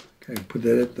pretty good. Okay, put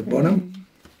that at the bottom.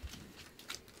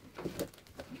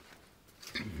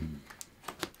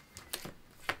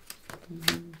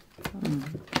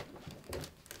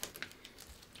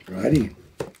 Righty.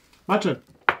 My turn.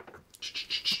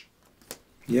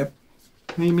 Yep.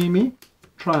 Me.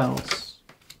 Trials.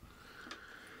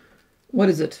 What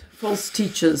is it? False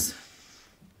teachers.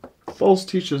 False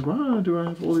teachers. Why do I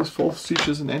have all these false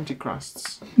teachers and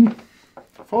antichrists?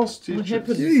 False What teachers.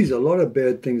 happened? Geez, a lot of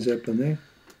bad things happen there.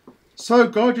 So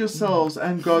guard yourselves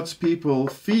and God's people.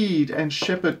 Feed and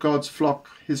shepherd God's flock,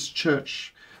 his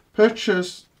church.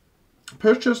 Purchased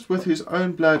with his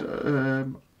own blood,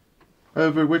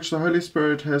 over which the Holy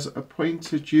Spirit has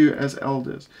appointed you as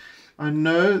elders. I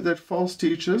know that false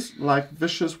teachers, like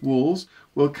vicious wolves,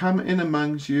 will come in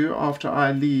amongst you after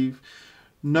I leave,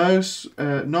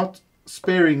 not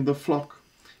sparing the flock.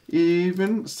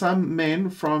 Even some men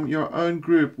from your own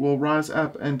group will rise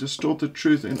up and distort the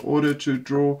truth in order to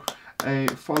draw a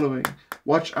following.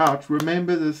 Watch out.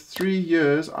 Remember the 3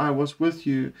 years I was with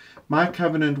you. My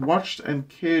covenant watched and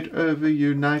cared over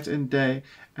you night and day,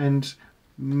 and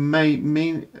my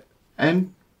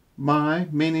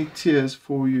many tears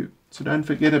for you. So don't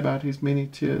forget about his many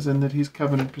tears and that his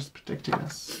covenant is protecting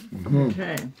us.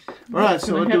 Okay. All right,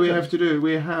 so what do we have to do?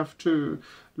 We have to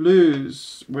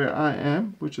lose where I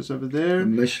am, which is over A there.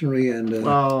 missionary and a...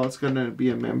 Well, it's going to be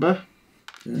a member.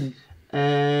 You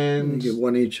And get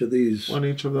 1 each of these. one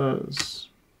each of those.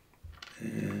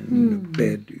 And a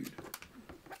bad dude.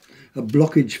 A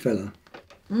blockage fella.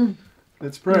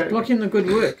 Let's pray. Blocking the good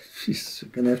work. She's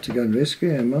going to have to go and rescue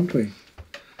him, aren't we?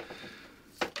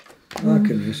 I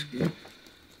can rescue.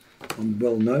 I'm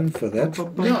well known for that.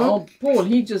 No, old Paul,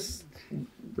 he just...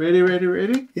 Ready?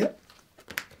 Yep.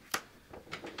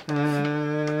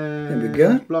 And we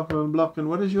go. Block. And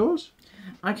what is yours?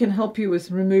 I can help you with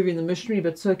removing the missionary,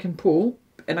 but so can Paul,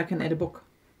 and I can add a book.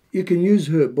 You can use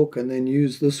her book and then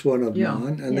use this one of Yeah.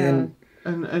 mine, and Yeah. then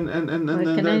And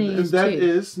can only use that 2.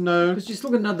 is no. Because you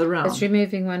still got another round. It's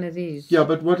removing one of these. Yeah,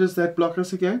 but what does that block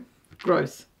us again?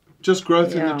 Growth. Just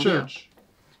growth in Yeah. the church.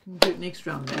 Can do it next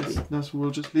round, maybe. That's we'll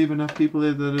just leave enough people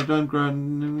there that don't grow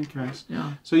in any case.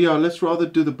 Yeah. So yeah, let's rather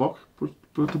do the book.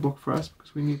 Put the book for us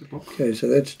because we need the book. okay. So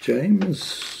that's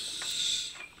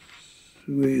James.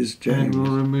 Who is And James?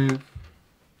 we'll remove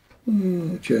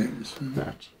James.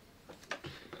 that.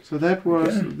 So that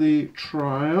was Okay. the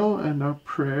trial and our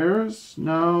prayers.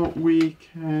 Now we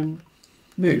can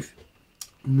Move.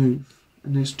 move.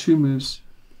 And there's 2 moves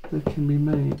that can be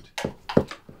made.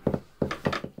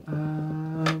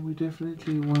 We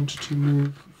definitely want to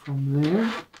move from there.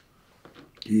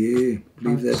 Yeah,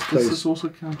 leave that This place. also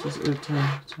counts as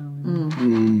airtime. So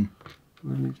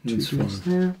we'll leave 2 That's bits fine.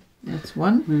 there. That's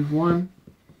one. Move 1.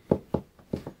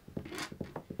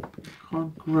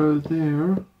 Can't grow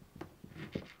there.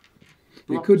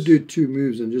 You could do 2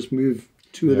 moves and just move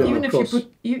 2 of them Even if you across.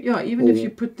 put even Or if you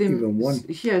put them even one.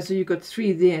 here, so you got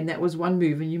 3 there, and that was 1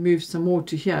 move, and you moved some more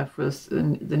to here for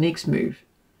the next move.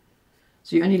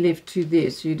 So you only left 2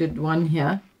 there. So you did 1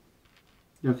 here.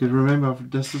 You can remember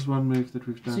this is 1 move that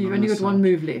we've done. So you've on only this got 1 side.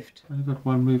 move left. Only got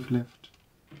 1 move left.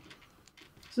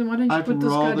 So why don't you I'd put this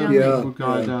guy rather down move there? a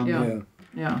guy yeah, down Yeah. there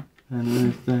Yeah. and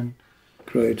move then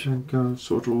Great. and go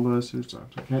sort all those suits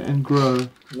out. Okay, and grow.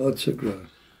 Lots of growth.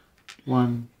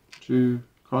 1, 2,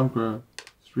 can't grow.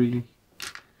 3,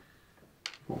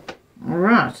 4. All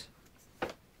right.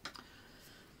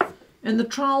 And the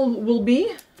trial will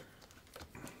be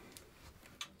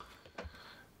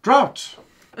Drought.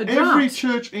 a Every drought.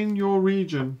 church in your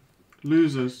region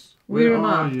loses. Where am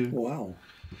are I? you? Wow.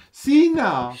 See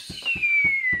now.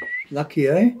 Lucky,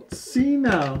 eh? See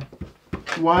now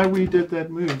why we did that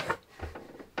move.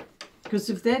 Because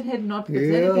if that had not, if that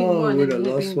Yeah, had been one would and have had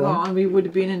been lost one. gone, we would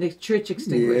have been in the church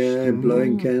extinguished. Yeah,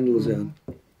 blowing candles out.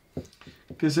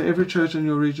 Okay, so every church in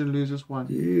your region loses one.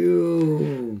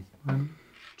 You. 1,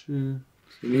 2.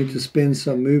 You need to spend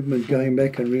some movement going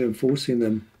back and reinforcing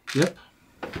them. Yep.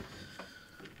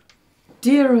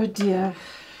 Dear, oh dear.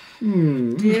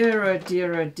 Hmm. Dear, oh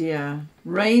dear, oh dear.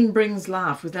 Rain brings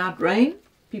life. Without rain,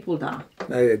 people die.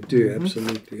 They do,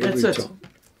 absolutely. That's Every it. time.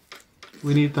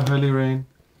 We need the holy rain.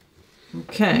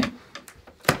 Okay.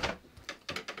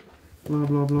 Blah,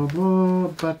 blah, blah, blah.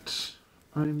 But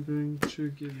I'm going to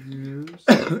give you...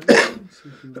 see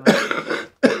if you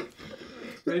like.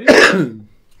 Ready?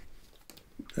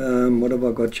 What have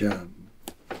I got here?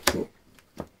 Oh.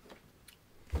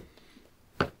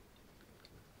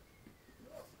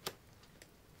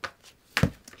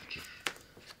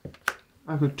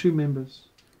 I've got 2 members.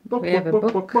 Book, We have a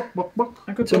book.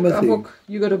 I got Timothy. a book.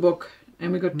 You got a book.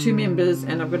 And we've got 2 members,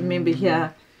 and I've got a member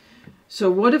here. So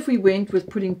what if we went with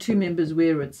putting 2 members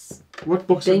where it's What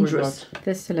books dangerous? have we got?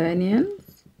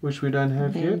 Thessalonians. Which we don't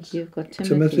have And yet. you've got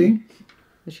Timothy.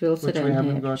 which we also Which we don't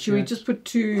haven't have. got Should we yet. just put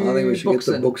 2 I think we should books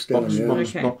get the in? books down. Box, Yeah. box,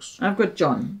 Okay. box. I've got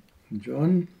John.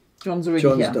 John. John's already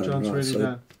John's here. done. John's right, already so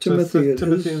done. Timothy So it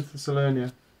Timothy is. and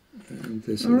Thessalonia.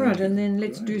 And All right, and then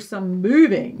let's do some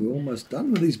moving. We're almost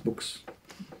done with these books.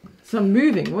 Some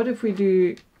moving. What if we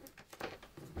do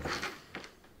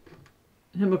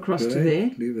him across to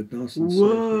there? Leave it nice and safe.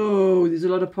 Whoa, there's a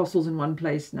lot of apostles in one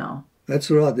place now. That's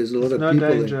right. There's a lot There's of no people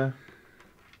danger.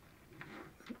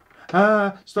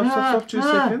 Stop 2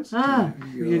 seconds. there.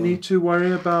 You need to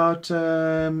worry about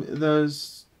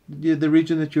those, the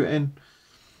region that you're in.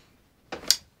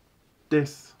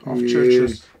 Death of Yeah.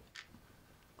 churches.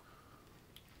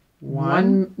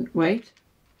 One. Wait.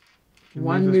 You can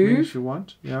one as many move. if you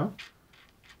want. Yeah.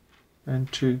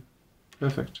 And 2.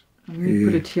 Perfect. I'm going to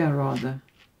put it here rather.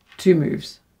 2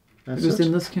 moves. That's Because it.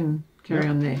 then this can carry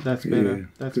on there. That's better. Yeah,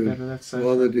 That's good. better. That's safe.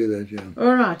 Rather do that, yeah.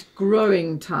 All right,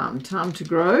 growing time. Time to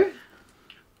grow.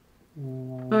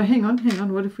 Oh, hang on.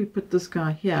 What if we put this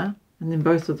guy here and then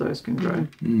both of those can grow?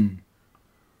 Mm.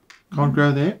 Can't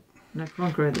grow there. No,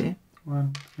 can't grow there.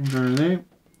 1 can go there.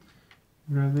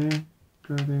 Go there.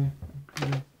 Go there. Go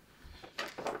there.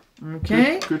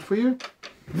 Okay, Good for you.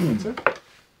 That's it.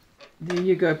 there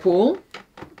you go, Paul.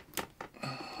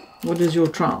 What is your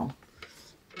trial?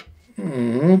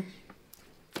 Mm.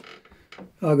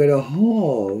 I got a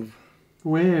halve.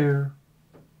 Where?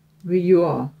 Where you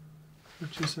are.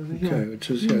 Which is over Okay, here. which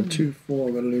is here 2, 4.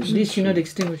 I've got to lose At least it. you're not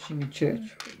extinguishing a church.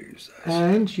 Lose those.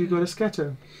 And you got a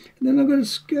scatter. And then I've got a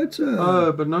scatter.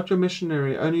 Oh, but not your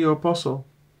missionary, only your apostle.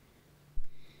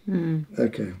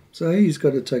 Okay, so he's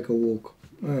got to take a walk.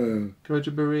 Oh. Go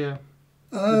to Berea.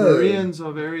 The Oh. Bereans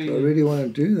are very... I really want to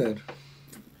do that.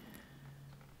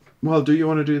 Well, do you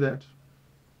want to do that?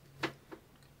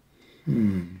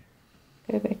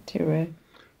 Go back to row.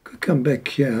 Could come back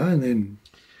here and then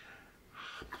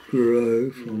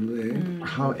grow from there.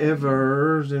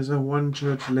 However, there's a 1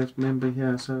 church left member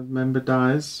here, so if member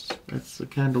dies, that's a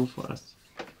candle for us.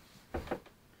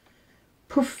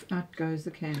 Poof, out goes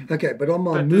the candle. Okay, but on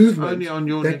my But that's movement, only on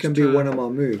your that next can be turn. one of my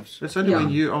moves. That's only Yeah. when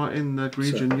you are in that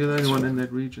region. You're the only one in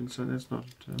that region, so that's not...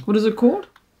 What is it called?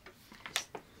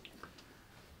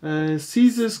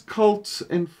 Caesar's cult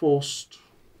enforced.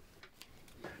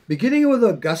 Beginning with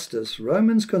Augustus,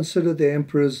 Romans considered the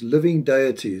emperors living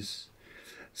deities.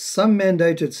 Some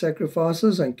mandated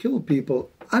sacrifices and killed people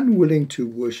unwilling to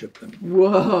worship them.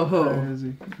 Whoa.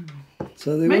 Crazy.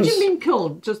 So there Imagine was, being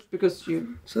killed just because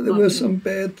you... so there were some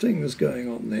bad things going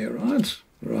on there, right?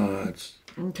 Right.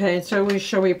 Okay, so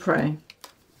shall we pray?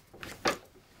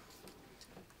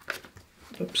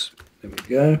 Oops. There we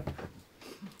go.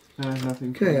 Nothing.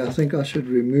 Okay, I think I should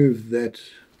remove that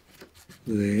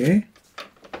there.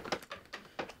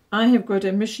 I have got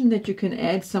a mission that you can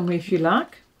add somewhere if you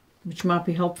like, which might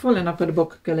be helpful, and I've got a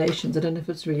book, Galatians. I don't know if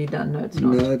it's really done. No, it's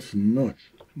not. No, it's not.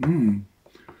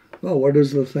 Well, what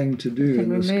is the thing to do Can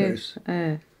in this remove.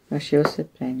 case? Oh, she also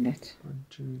playing that. 1,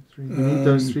 2, 3. We need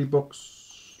those 3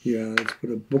 books. Yeah, let's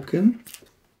put a book in.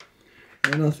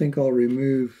 And I think I'll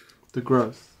remove The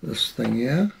growth. this thing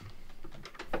here.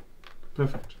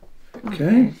 Perfect.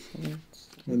 Okay. so that's-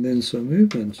 And then some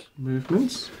movements.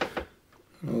 Movements.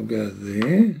 I'll go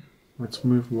there. Let's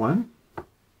move 1.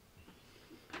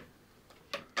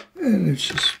 And let's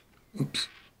just, oops,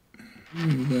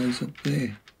 move those up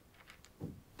there.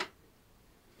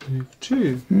 Move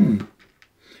 2. And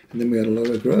then we got a lot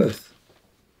of growth.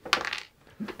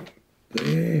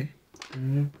 There,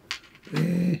 There.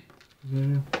 there.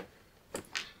 There.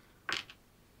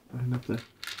 And up there.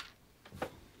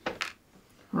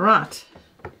 Right.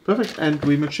 Perfect. And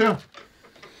we mature.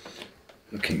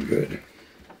 Good.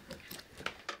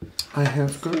 I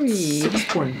have got 6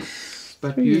 points.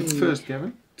 But you first,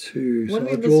 Gavin. 2. What So are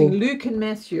I we draw. missing? Luke and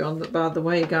Matthew, by the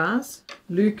way, guys.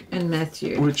 Luke and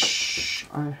Matthew. Which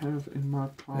I have in my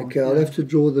pile. Okay, I'll have to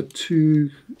draw the 2.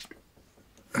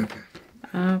 Okay,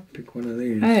 Oh pick one of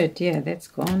these. dear, that's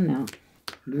gone now.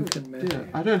 Luke and Matthew. Yeah,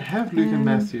 I don't have Luke and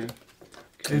Matthew.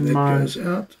 Okay, in that my goes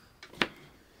out.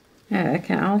 Oh,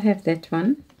 okay, I'll have that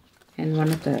one and one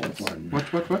of those.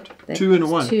 what? That's 2 and a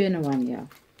 1. 2 and a 1, yeah.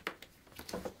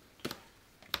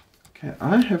 Okay,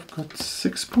 I have got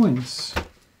 6 points.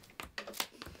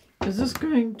 Is this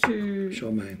going to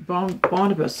Charmaine.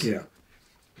 Barnabas? Yeah.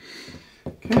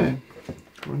 Okay,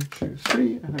 1, 2,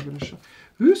 3, and I'm going to show.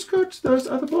 Who's got those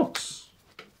other books?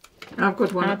 I've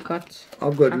got one. I've got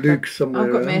Luke somewhere.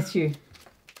 I've got around. Matthew.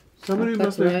 Somebody I've got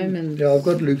must have. Romans. Yeah, I've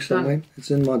got Luke somewhere.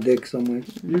 It's in my deck somewhere.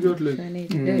 You got Luke. So I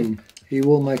need Luke. He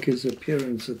will make his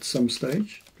appearance at some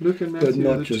stage. Luke and But Matthew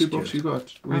not are the 2 just books yet. you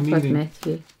got. We're I've got needing.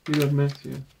 Matthew. You got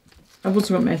Matthew. I've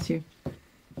also got Matthew.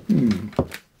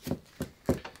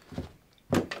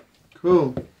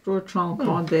 Cool. Draw a trial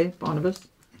card there, Barnabas.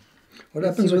 What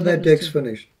Let's happens see when what that happens deck's to-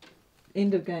 finished?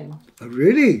 End of game. Oh,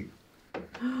 really?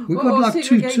 We've got like 2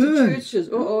 segregated turns. churches.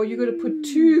 Oh, you got to put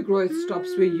 2 growth stops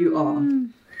where you are.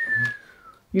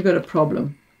 You got a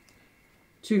problem.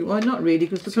 2. Well, not really,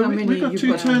 because look So how we, many we've got you've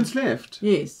 2 turns left.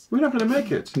 Yes. We're not going to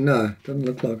make it. No, doesn't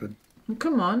look like it.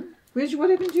 Come on. What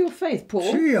happened to your faith,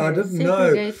 Paul? Gee, I didn't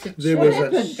know Segregated there What was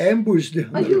happened? an ambush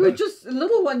down Oh, there. you were just a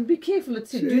little one. Be careful. It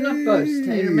said, "Do not boast."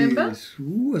 Hey, remember? Jeez.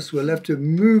 Ooh, so we'll have to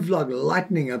move like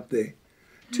lightning up there.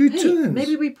 2 Hey, turns.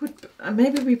 maybe we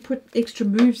put extra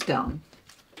moves down.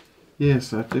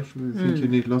 Yes, I definitely think you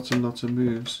need lots and lots of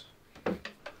moves.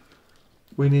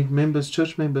 We need members,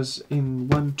 church members in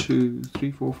 1, 2,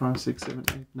 3, 4, 5, 6, 7,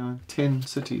 8, 9, 10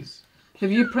 cities.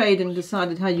 Have you prayed and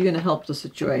decided how you're going to help the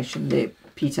situation there,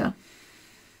 Peter?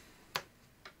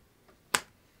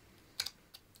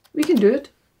 We can do it.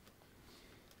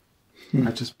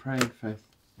 I just pray in faith.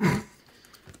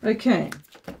 Okay.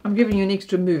 I'm giving you an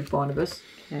extra move, Barnabas.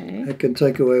 Okay. I can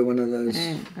take away one of those.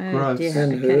 Oh Growth. dear.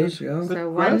 And Okay. hers, yeah. But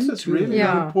So growth 1, is really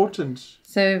yeah. not important.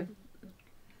 So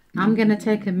I'm going to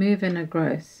take a move and a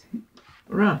growth.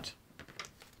 Right.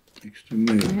 Extra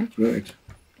move. Yeah. Right.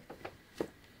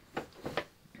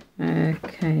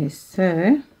 Okay,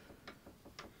 so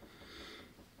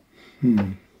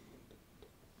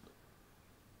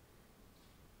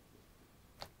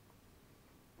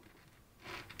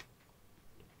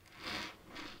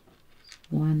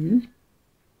one,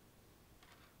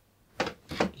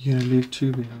 You're going to leave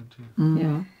 2 behind too.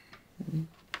 yeah.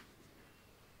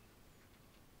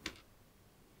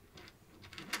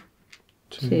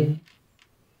 2.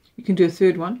 You can do a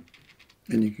third one.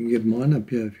 And you can get mine up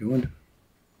here if you want.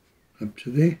 Up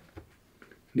to there.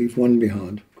 Leave 1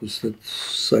 behind because that's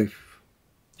safe.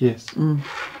 Yes. There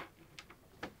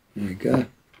you go.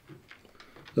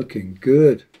 Looking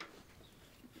good.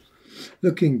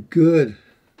 Looking good.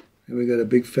 And we got a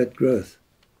big fat growth.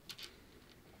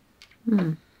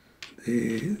 There,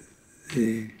 there,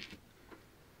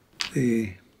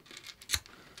 there.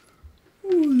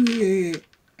 Ooh, there.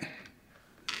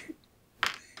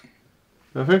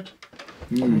 Perfect.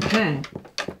 Okay.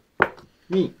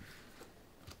 Me.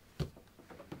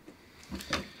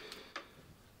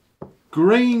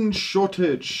 Grain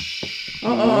shortage.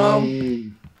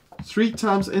 Uh-oh. 3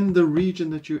 times in the region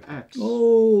that you're at.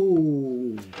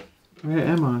 Oh. Where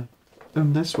am I?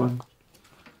 This one.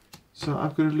 So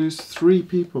I've got to lose 3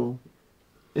 people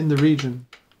in the region.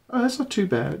 Oh, that's not too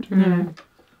bad. No.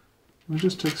 We'll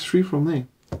just take 3 from there.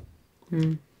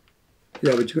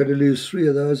 Yeah, but you've got to lose 3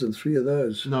 of those and 3 of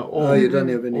those. No, all. Oh, you don't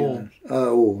have any All. of those.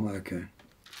 Oh, okay.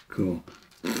 Cool.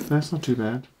 That's not too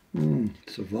bad.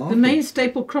 Survival. The main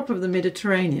staple crop of the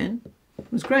Mediterranean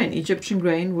was grain. Egyptian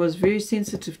grain was very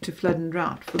sensitive to flood and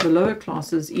drought. For the lower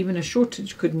classes, even a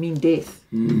shortage could mean death.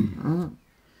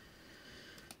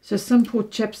 So some poor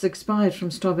chaps expired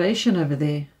from starvation over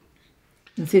there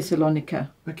in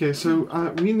Thessalonica. Okay, so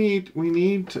we need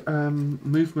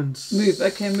movements. Move.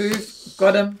 Okay, move.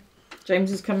 Got him.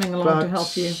 James is coming along to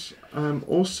help you. I'm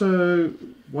also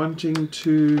wanting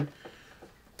to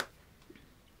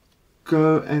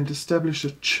go and establish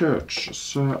a church.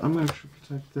 So I'm going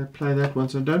to play that one.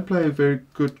 So don't play very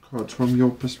good cards from your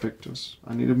perspectives.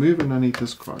 I need a move and I need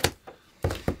this card.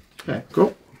 Okay,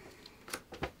 go.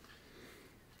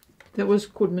 That was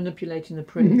called manipulating the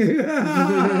prayers.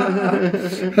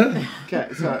 Okay,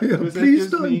 so Yeah, that please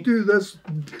gives don't me do this.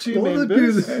 2 Bother do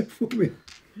members. that for me.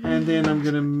 And then I'm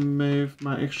going to move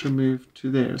my extra move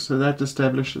to there. So that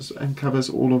establishes and covers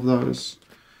all of those.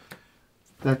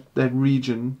 That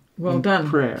region. Well in done.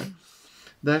 Prayer.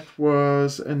 That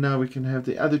was, and now we can have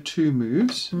the other two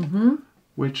moves,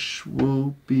 which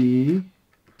will be,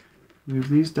 move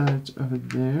these down over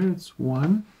there. It's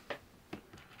 1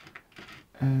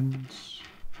 and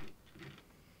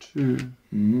 2.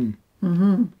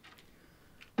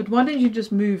 But why don't you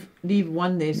just leave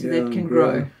 1 there so that can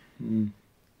grow?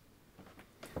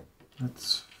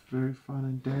 That's very fine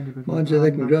and dandy. But Mind you,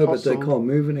 they can grow, but they apostle, can't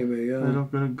move anywhere. They're Yeah.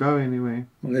 not going to go anywhere.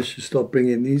 Unless you start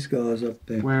bringing these guys up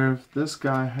there. Where if this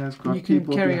guy has got You can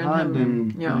people carry on behind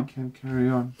him, Yeah. they can carry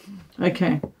on.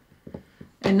 Okay.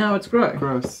 And now it's grow.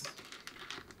 Growth.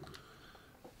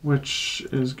 Which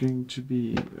is going to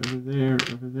be over there,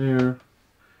 over there,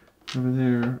 over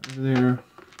there, over there.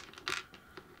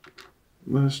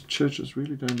 Most churches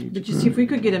really don't need But to you grow. see, if we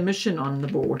could get a mission on the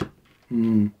board.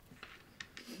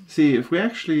 See, if we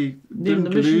actually Then didn't the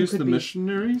mission lose could the be-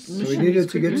 missionaries, So we needed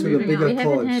to get to the Moving bigger We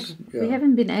haven't, cards. we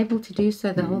haven't been able to do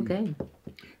so the whole game.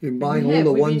 You're buying We have,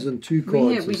 all the we've 1s been- and 2 We've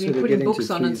cards been instead of putting getting books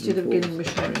to on 3s instead of and getting 4s.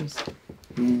 missionaries.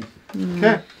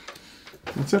 okay,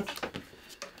 that's it.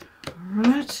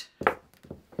 Right.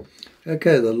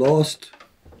 Okay, the last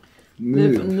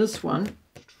Live in move. this one.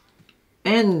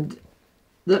 And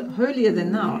the holier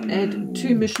than thou, add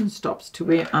 2 mission stops to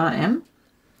where I am.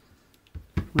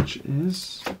 Which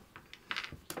is,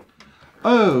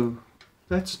 oh,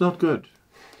 that's not good.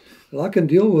 Well, I can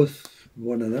deal with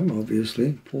one of them,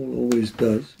 obviously. Paul always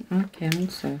does. Okay,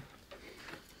 also.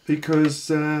 Because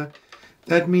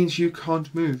that means you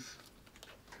can't move.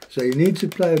 So you need to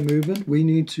play a movement. We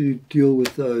need to deal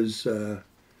with those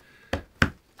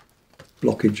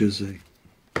blockages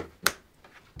there.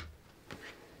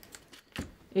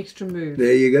 Extra move.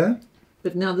 There you go.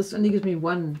 But now this only gives me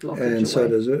 1 blockage And so away.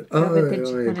 does it. Oh, but then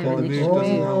you you can't have can't an move. extra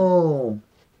move.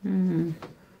 Oh.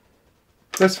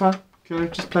 That's fine. Can I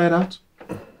just play it out?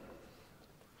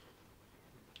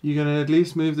 You're going to at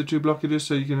least move the 2 blockages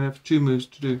so you can have 2 moves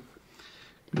to do.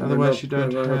 Otherwise you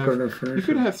don't have... You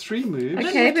could have 3 moves. I don't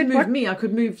Okay, have to but move what- me, I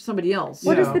could move somebody else.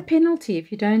 What is Yeah. the penalty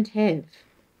if you don't have?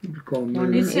 You can't One move.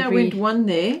 in- Let's see, I every- went 1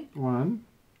 there, 1,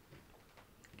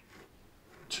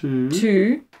 2,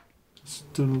 2,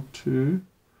 still 2,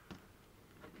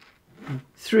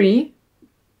 3.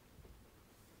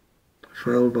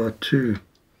 Fell by 2.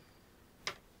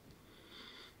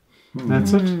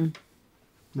 that's it.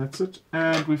 That's it.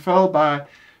 And we fell by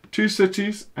 2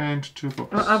 cities and 2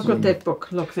 books. Oh, I've got that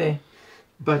book, look there.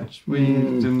 But we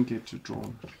didn't get to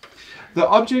draw. The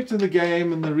object of the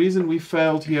game and the reason we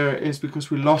failed here is because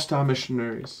we lost our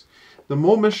missionaries. The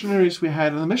more missionaries we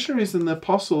had, and the missionaries and the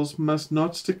apostles must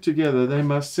not stick together, they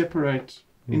must separate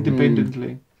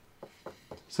independently.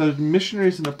 So that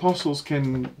missionaries and apostles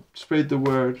can spread the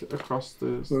word across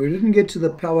the... Well, we didn't get to the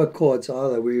power cards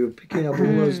either. We were picking up all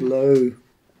those low.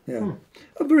 Yeah.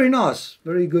 Oh, very nice.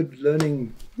 Very good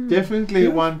learning. Definitely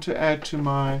one to add to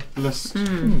my list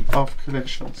of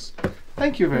collections.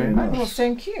 Thank you very much. Well,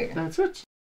 thank you. That's it.